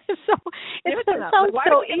 Right. So it sounds Why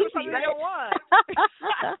so easy. They don't want.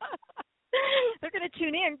 They're going to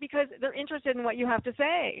tune in because they're interested in what you have to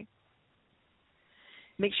say.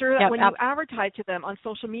 Make sure that when you advertise to them on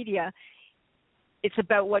social media, it's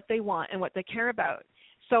about what they want and what they care about.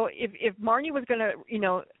 So if Marnie was going to,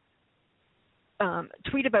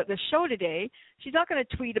 tweet about this show today, she's not going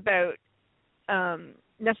to tweet about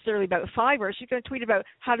necessarily about Fiverr. She's going to tweet about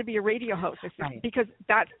how to be a radio host, because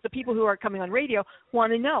that's the people who are coming on radio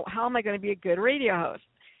want to know, how am I going to be a good radio host?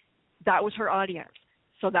 That was her audience.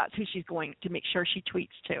 So that's who she's going to make sure she tweets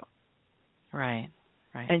to. Right.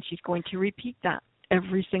 And she's going to repeat that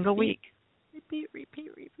every single week. Repeat.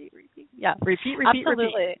 Yeah. Repeat.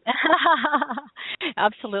 Absolutely.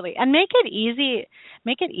 Absolutely. And make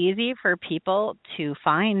it easy for people to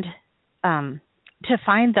find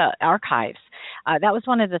the archives. That was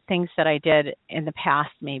one of the things that I did in the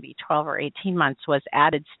past, maybe 12 or 18 months, was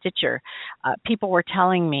added Stitcher. People were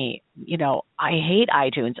telling me, I hate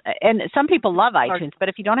iTunes. And some people love iTunes, but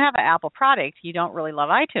if you don't have an Apple product, you don't really love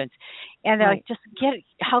iTunes. And they're like,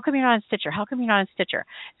 how come you're not on Stitcher? How come you're not on Stitcher?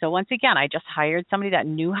 So once again, I just hired somebody that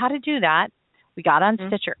knew how to do that. We got on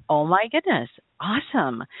Stitcher. Oh my goodness.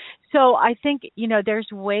 Awesome. So I think, there's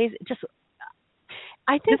ways,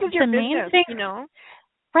 I think this is the main thing,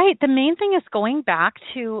 right. The main thing is going back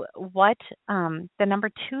to what the number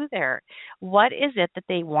 2 there. What is it that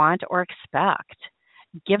they want or expect?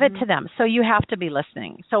 Give it to them. So you have to be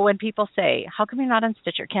listening. So when people say, "How come you're not on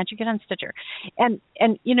Stitcher? Can't you get on Stitcher?" And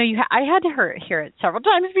you know, I had to hear it several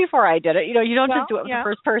times before I did it. You know, you don't just do it with the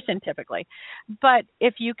first person typically. But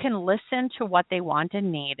if you can listen to what they want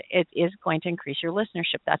and need, it is going to increase your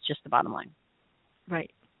listenership. That's just the bottom line.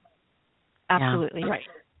 Right. Absolutely right.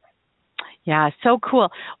 Yeah, so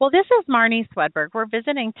cool. Well, this is Marnie Swedberg. We're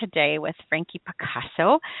visiting today with Frankie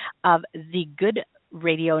Picasso of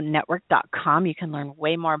thegoodradionetwork.com. You can learn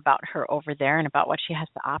way more about her over there and about what she has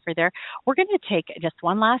to offer there. We're going to take just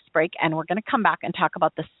one last break, and we're going to come back and talk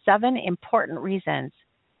about the 7 important reasons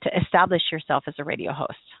to establish yourself as a radio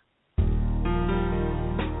host.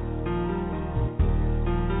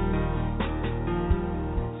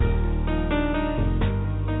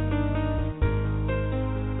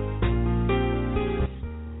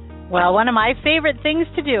 Well, one of my favorite things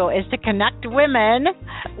to do is to connect women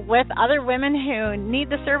with other women who need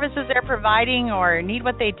the services they're providing or need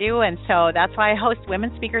what they do. And so that's why I host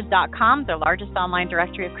womenspeakers.com, the largest online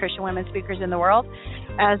directory of Christian women speakers in the world,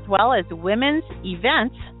 as well as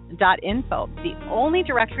womensevents.info, the only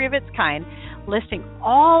directory of its kind listing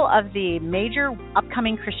all of the major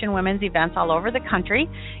upcoming Christian women's events all over the country.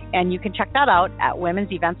 And you can check that out at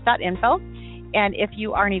womensevents.info. And if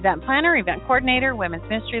you are an event planner, event coordinator, women's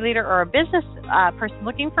ministry leader, or a business person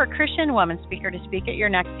looking for a Christian woman speaker to speak at your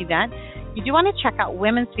next event, you do want to check out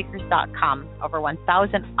womenspeakers.com. Over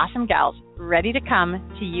 1,000 awesome gals ready to come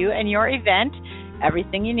to you and your event.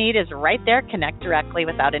 Everything you need is right there. Connect directly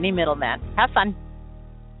without any middleman. Have fun.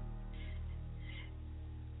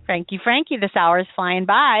 Frankie, this hour is flying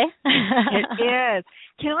by. It is.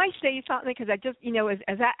 Can I say something? Because I just,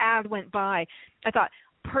 as that ad went by, I thought,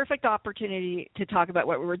 perfect opportunity to talk about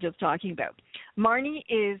what we were just talking about. Marnie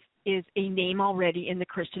is a name already in the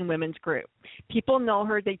Christian women's group. People know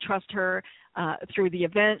her. They trust her through the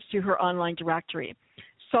events, through her online directory.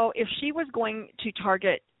 So if she was going to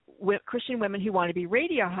target Christian women who want to be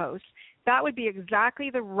radio hosts, that would be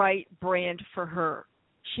exactly the right brand for her.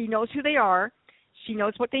 She knows who they are. She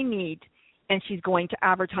knows what they need, and she's going to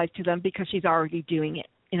advertise to them because she's already doing it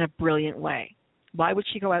in a brilliant way. Why would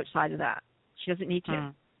she go outside of that? She doesn't need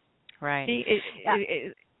to. Right. See,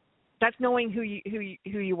 that's knowing who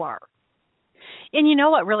you are. And you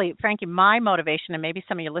know what, really, Frankie, my motivation, and maybe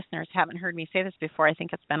some of your listeners haven't heard me say this before, I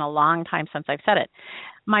think it's been a long time since I've said it.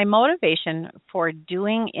 My motivation for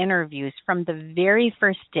doing interviews from the very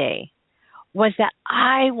first day was that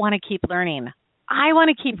I want to keep learning. I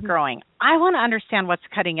want to keep growing. I want to understand what's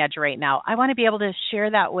cutting edge right now. I want to be able to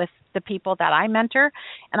share that with the people that I mentor,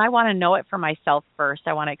 and I want to know it for myself first.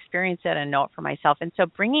 I want to experience it and know it for myself. And so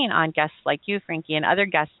bringing on guests like you, Frankie, and other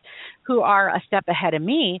guests who are a step ahead of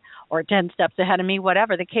me or 10 steps ahead of me,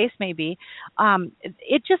 whatever the case may be,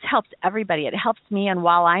 it just helps everybody. It helps me, and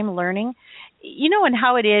while I'm learning, and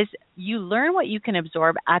how it is, you learn what you can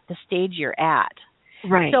absorb at the stage you're at.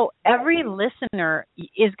 Right. So every listener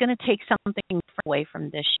is going to take something away from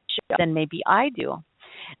this show than maybe I do.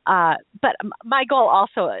 But my goal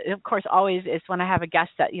also, of course, always is when I have a guest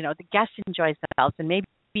that, the guest enjoys themselves and maybe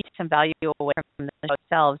some value away from the show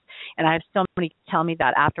themselves. And I have so many tell me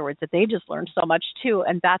that afterwards, that they just learned so much too.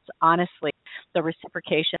 And that's honestly the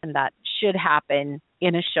reciprocation that should happen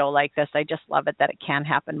in a show like this. I just love it that it can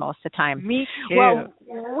happen most of the time. Me too. Well,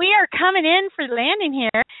 we are coming in for landing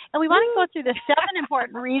here, and we want to go through the 7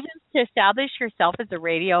 important reasons to establish yourself as a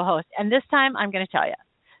radio host. And this time I'm going to tell you.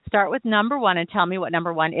 Start with number 1 and tell me what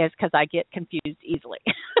number 1 is, because I get confused easily.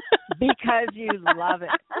 Because you love it.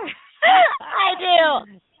 I do.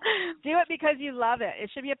 Do it because you love it. It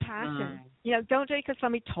should be a passion. Don't do it because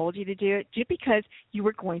somebody told you to do it. Do it because you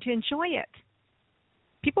were going to enjoy it.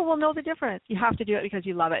 People will know the difference. You have to do it because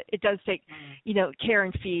you love it. It does take, care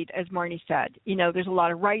and feed, as Marnie said. There's a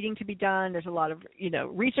lot of writing to be done. There's a lot of,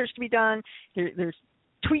 research to be done. There's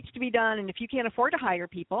tweets to be done. And if you can't afford to hire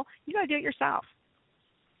people, you got to do it yourself.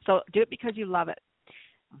 So do it because you love it.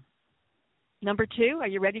 Number 2, are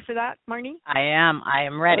you ready for that, Marnie? I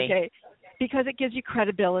am ready. Okay. Because it gives you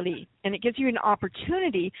credibility, and it gives you an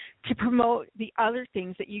opportunity to promote the other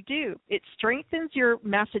things that you do. It strengthens your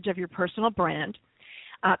message of your personal brand.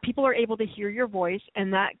 People are able to hear your voice,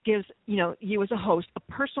 and that gives you as a host a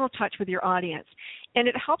personal touch with your audience. And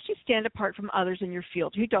it helps you stand apart from others in your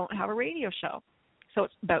field who don't have a radio show. So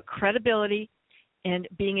it's about credibility and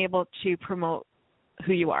being able to promote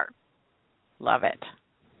who you are. Love it.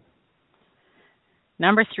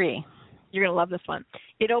 Number 3. You're going to love this one.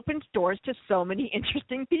 It opens doors to so many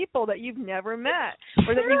interesting people that you've never met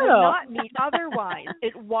or that you would not meet otherwise.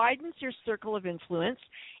 It widens your circle of influence,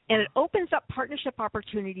 and it opens up partnership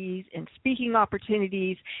opportunities and speaking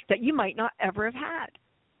opportunities that you might not ever have had.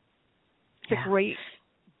 It's a great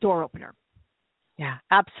door opener. Yeah,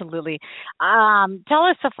 absolutely. Tell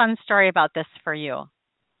us a fun story about this for you.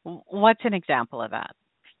 What's an example of that?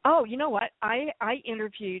 Oh, you know what? I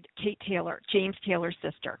interviewed Kate Taylor, James Taylor's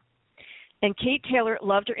sister. And Kate Taylor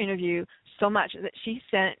loved her interview so much that she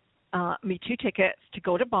sent me 2 tickets to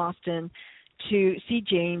go to Boston to see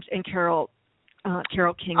James and Carol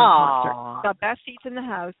King in concert. The best seats in the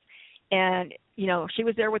house. And, you know, she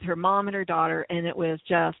was there with her mom and her daughter, and it was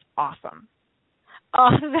just awesome. Oh,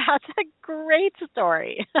 that's a great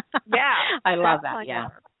story. Yeah. I love that. Yeah.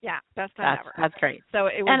 Ever. Yeah, best time ever. That's great. So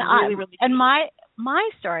it was really cool. And my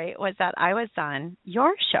story was that I was on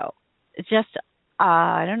your show just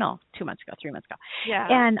I don't know, 3 months ago. Yeah.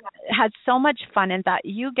 And had so much fun, and that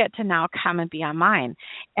you get to now come and be on mine.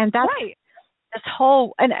 And that's right. This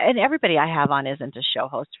whole, and everybody I have on isn't a show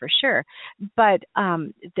host for sure, but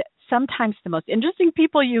sometimes the most interesting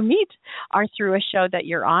people you meet are through a show that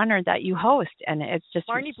you're on or that you host, and it's just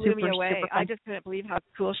Marnie blew me away. I just couldn't believe how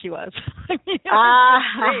cool she was. I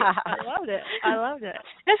loved it.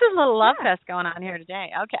 This is a little love fest going on here today.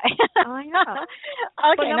 Okay. I know.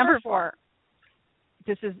 Okay, number 4.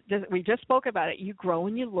 We just spoke about it. You grow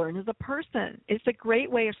and you learn as a person. It's a great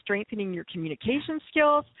way of strengthening your communication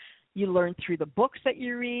skills. You learn through the books that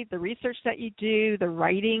you read, the research that you do, the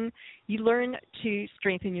writing. You learn to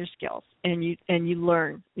strengthen your skills, and you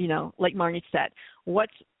learn, you know, like Marnie said,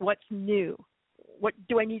 what's new? What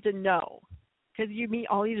do I need to know? Because you meet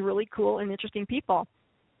all these really cool and interesting people.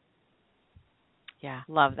 Yeah,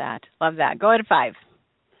 love that. Go ahead, 5.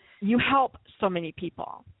 You help so many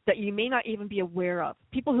people that you may not even be aware of.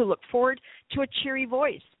 People who look forward to a cheery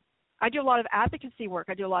voice. I do a lot of advocacy work.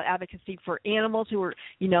 I do a lot of advocacy for animals who are,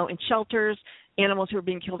 you know, in shelters, animals who are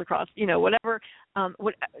being killed across, you know, whatever,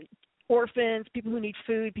 orphans, people who need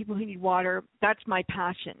food, people who need water. That's my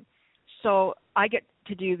passion. So I get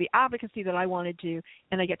to do the advocacy that I want to do,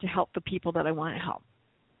 and I get to help the people that I want to help.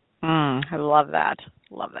 I love that.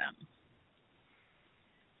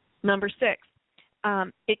 Number 6.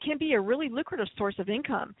 It can be a really lucrative source of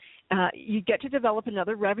income. You get to develop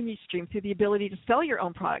another revenue stream through the ability to sell your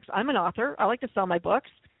own products. I'm an author. I like to sell my books.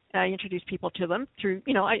 I introduce people to them through,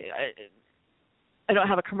 you know, I don't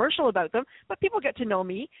have a commercial about them, but people get to know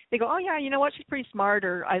me. They go, oh, yeah, you know what, she's pretty smart,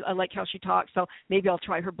 or I like how she talks, so maybe I'll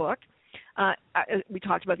try her book. We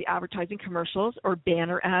talked about the advertising commercials or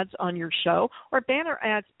banner ads on your show, or banner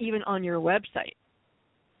ads even on your website.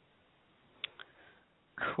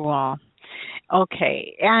 Cool.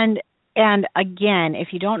 Okay, and again, if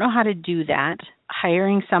you don't know how to do that,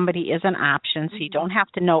 hiring somebody is an option, so you don't have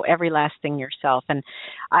to know every last thing yourself. And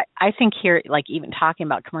I think here, like even talking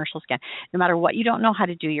about commercials again, no matter what you don't know how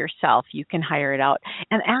to do yourself, you can hire it out.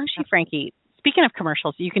 And actually, Frankie, speaking of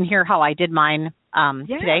commercials, you can hear how I did mine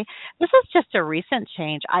today. This is just a recent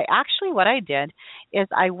change. What I did is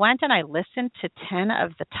I went and I listened to 10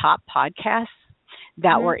 of the top podcasts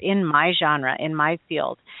that were in my genre, in my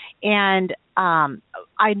field. And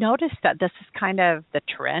I noticed that this is kind of the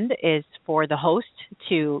trend, is for the host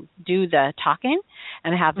to do the talking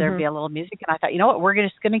and have there be a little music. And I thought, you know what, we're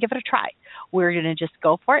just going to give it a try. We're going to just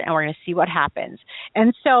go for it, and we're going to see what happens.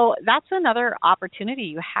 And so that's another opportunity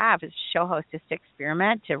you have as show host, is to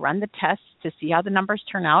experiment, to run the tests, to see how the numbers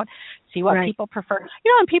turn out, see what people prefer.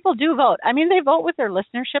 You know, and people do vote. I mean, they vote with their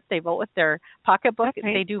listenership. They vote with their pocketbook.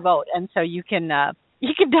 They do vote. And so you can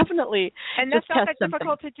definitely and that's not that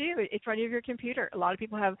difficult to do in front of your computer. A lot of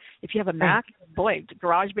people have, if you have a Mac, boy,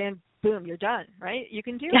 GarageBand, boom, you're done, right? You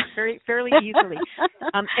can do it fairly easily.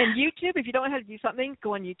 And YouTube, if you don't know how to do something,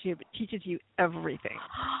 go on YouTube. It teaches you everything.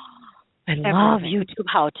 I love YouTube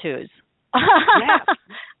how-tos.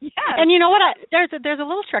 Yes. And you know what? There's a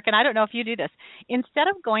little trick, and I don't know if you do this. Instead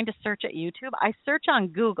of going to search at YouTube, I search on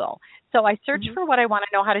Google. So I search for what I want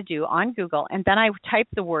to know how to do on Google, and then I type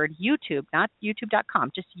the word YouTube, not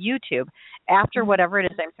YouTube.com, just YouTube, after whatever it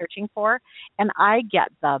is I'm searching for, and I get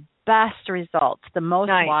the best results, the most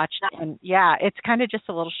watched. And it's kind of just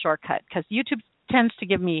a little shortcut, because YouTube tends to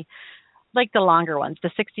give me like the longer ones, the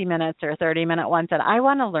 60 minutes or 30-minute ones, and I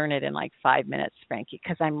want to learn it in like 5 minutes, Frankie,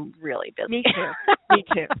 because I'm really busy. Me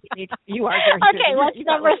too. You are very busy. Okay, what's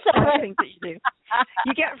number 7? Things that you do.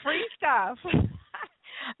 You get free stuff.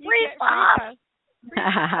 Free stuff.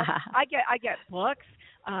 I get books.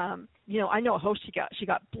 You know, I know a host. She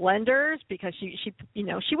got blenders, because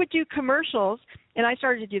she would do commercials, and I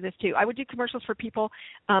started to do this too. I would do commercials for people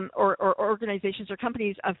or organizations or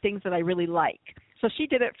companies of things that I really like. So she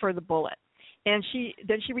did it for the bullet, and she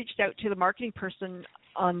reached out to the marketing person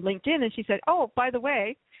on LinkedIn, and she said, "Oh, by the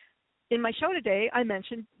way, in my show today, I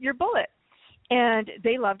mentioned your bullet," and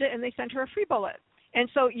they loved it, and they sent her a free bullet. And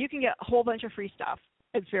so you can get a whole bunch of free stuff.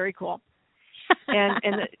 It's very cool.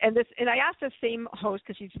 And I asked the same host,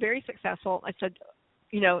 because she's very successful. I said,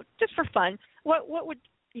 just for fun, what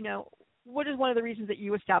is one of the reasons that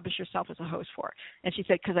you established yourself as a host for? And she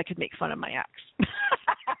said, because I could make fun of my ex.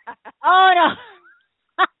 Oh no.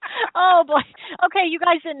 Oh boy. Okay, you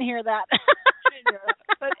guys didn't hear that.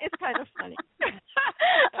 But it's kind of funny.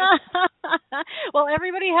 Well,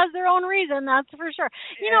 everybody has their own reason, that's for sure.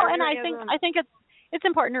 And I think it's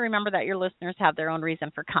important to remember that your listeners have their own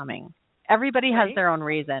reason for coming. Everybody has their own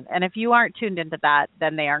reason. And if you aren't tuned into that,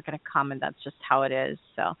 then they aren't going to come, and that's just how it is.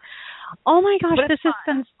 So, oh my gosh, this has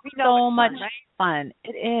been so much fun.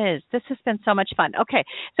 It is. This has been so much fun. Okay,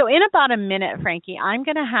 so in about a minute, Frankie, I'm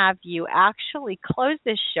going to have you actually close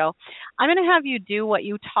this show. I'm going to have you do what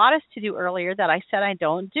you taught us to do earlier that I said I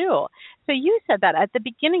don't do. So you said that at the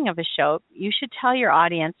beginning of a show, you should tell your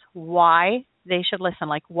audience why they should listen,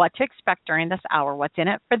 like what to expect during this hour, what's in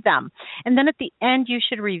it for them. And then at the end, you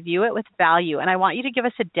should review it with value. And I want you to give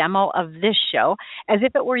us a demo of this show as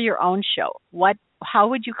if it were your own show. How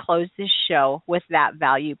would you close this show with that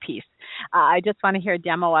value piece? I just want to hear a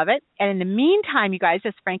demo of it. And in the meantime, you guys,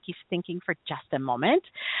 as Frankie's thinking for just a moment,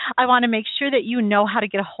 I want to make sure that you know how to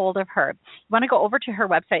get a hold of her. You want to go over to her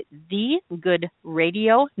website,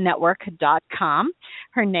 thegoodradionetwork.com.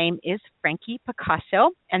 Her name is Frankie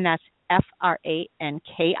Picasso, and that's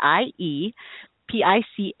FrankiePicasso,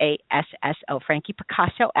 Frankie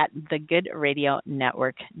Picasso at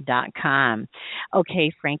thegoodradionetwork.com.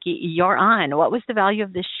 Okay, Frankie, you're on. What was the value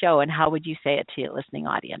of this show, and how would you say it to your listening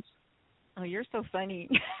audience? Oh, you're so funny.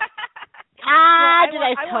 I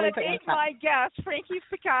want to thank my guest, Frankie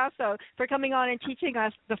Picasso, for coming on and teaching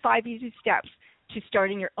us the 5 easy steps to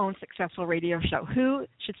starting your own successful radio show. Who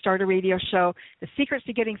should start a radio show? The secrets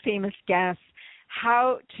to getting famous guests.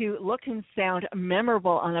 How to look and sound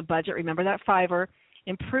memorable on a budget. Remember that $5.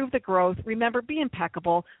 Improve the growth. Remember, be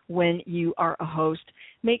impeccable when you are a host.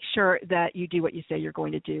 Make sure that you do what you say you're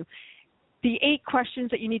going to do. The 8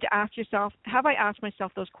 questions that you need to ask yourself, have I asked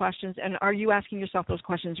myself those questions, and are you asking yourself those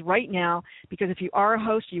questions right now? Because if you are a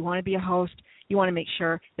host, you want to be a host, you want to make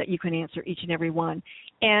sure that you can answer each and every one.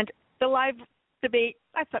 And the live debate,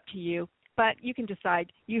 that's up to you. But you can decide.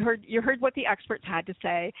 You heard what the experts had to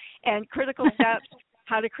say. And critical steps,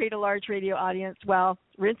 how to create a large radio audience. Well,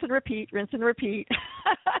 rinse and repeat, rinse and repeat.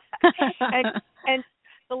 and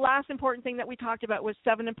the last important thing that we talked about was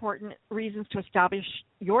 7 important reasons to establish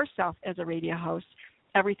yourself as a radio host.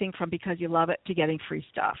 Everything from because you love it to getting free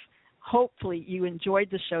stuff. Hopefully you enjoyed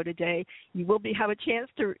the show today. You will have a chance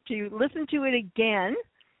to listen to it again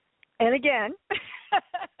and again.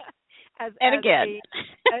 And again,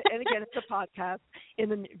 it's a podcast in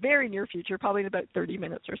the very near future, probably in about 30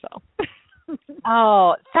 minutes or so.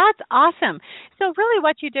 Oh, that's awesome. So really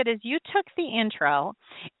what you did is you took the intro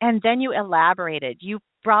and then you elaborated. You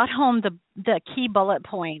brought home the key bullet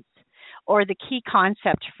points or the key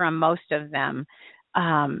concept from most of them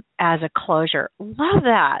as a closure. Love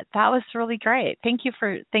that. That was really great. Thank you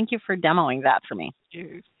for demoing that for me. Thank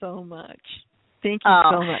you so much. Thank you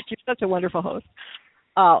so much. You're such a wonderful host.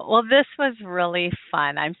 Oh, well, this was really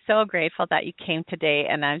fun. I'm so grateful that you came today,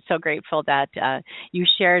 and I'm so grateful that you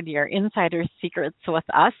shared your insider secrets with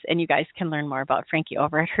us, and you guys can learn more about Frankie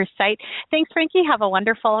over at her site. Thanks, Frankie. Have a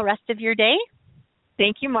wonderful rest of your day.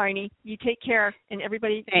 Thank you, Marnie. You take care, and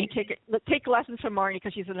everybody take lessons from Marnie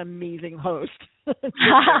because she's an amazing host.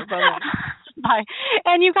 Bye.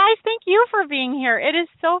 And you guys, thank you for being here. It is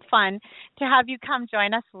so fun to have you come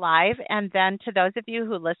join us live. And then to those of you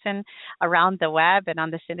who listen around the web and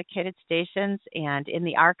on the syndicated stations and in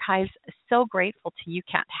the archives, so grateful to you.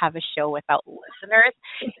 Can't have a show without listeners.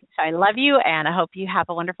 So I love you, and I hope you have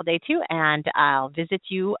a wonderful day too. And I'll visit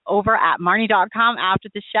you over at Marnie.com after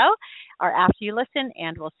the show or after you listen,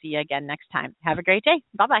 and we'll see you again next time. Have a great day.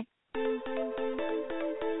 Bye-bye.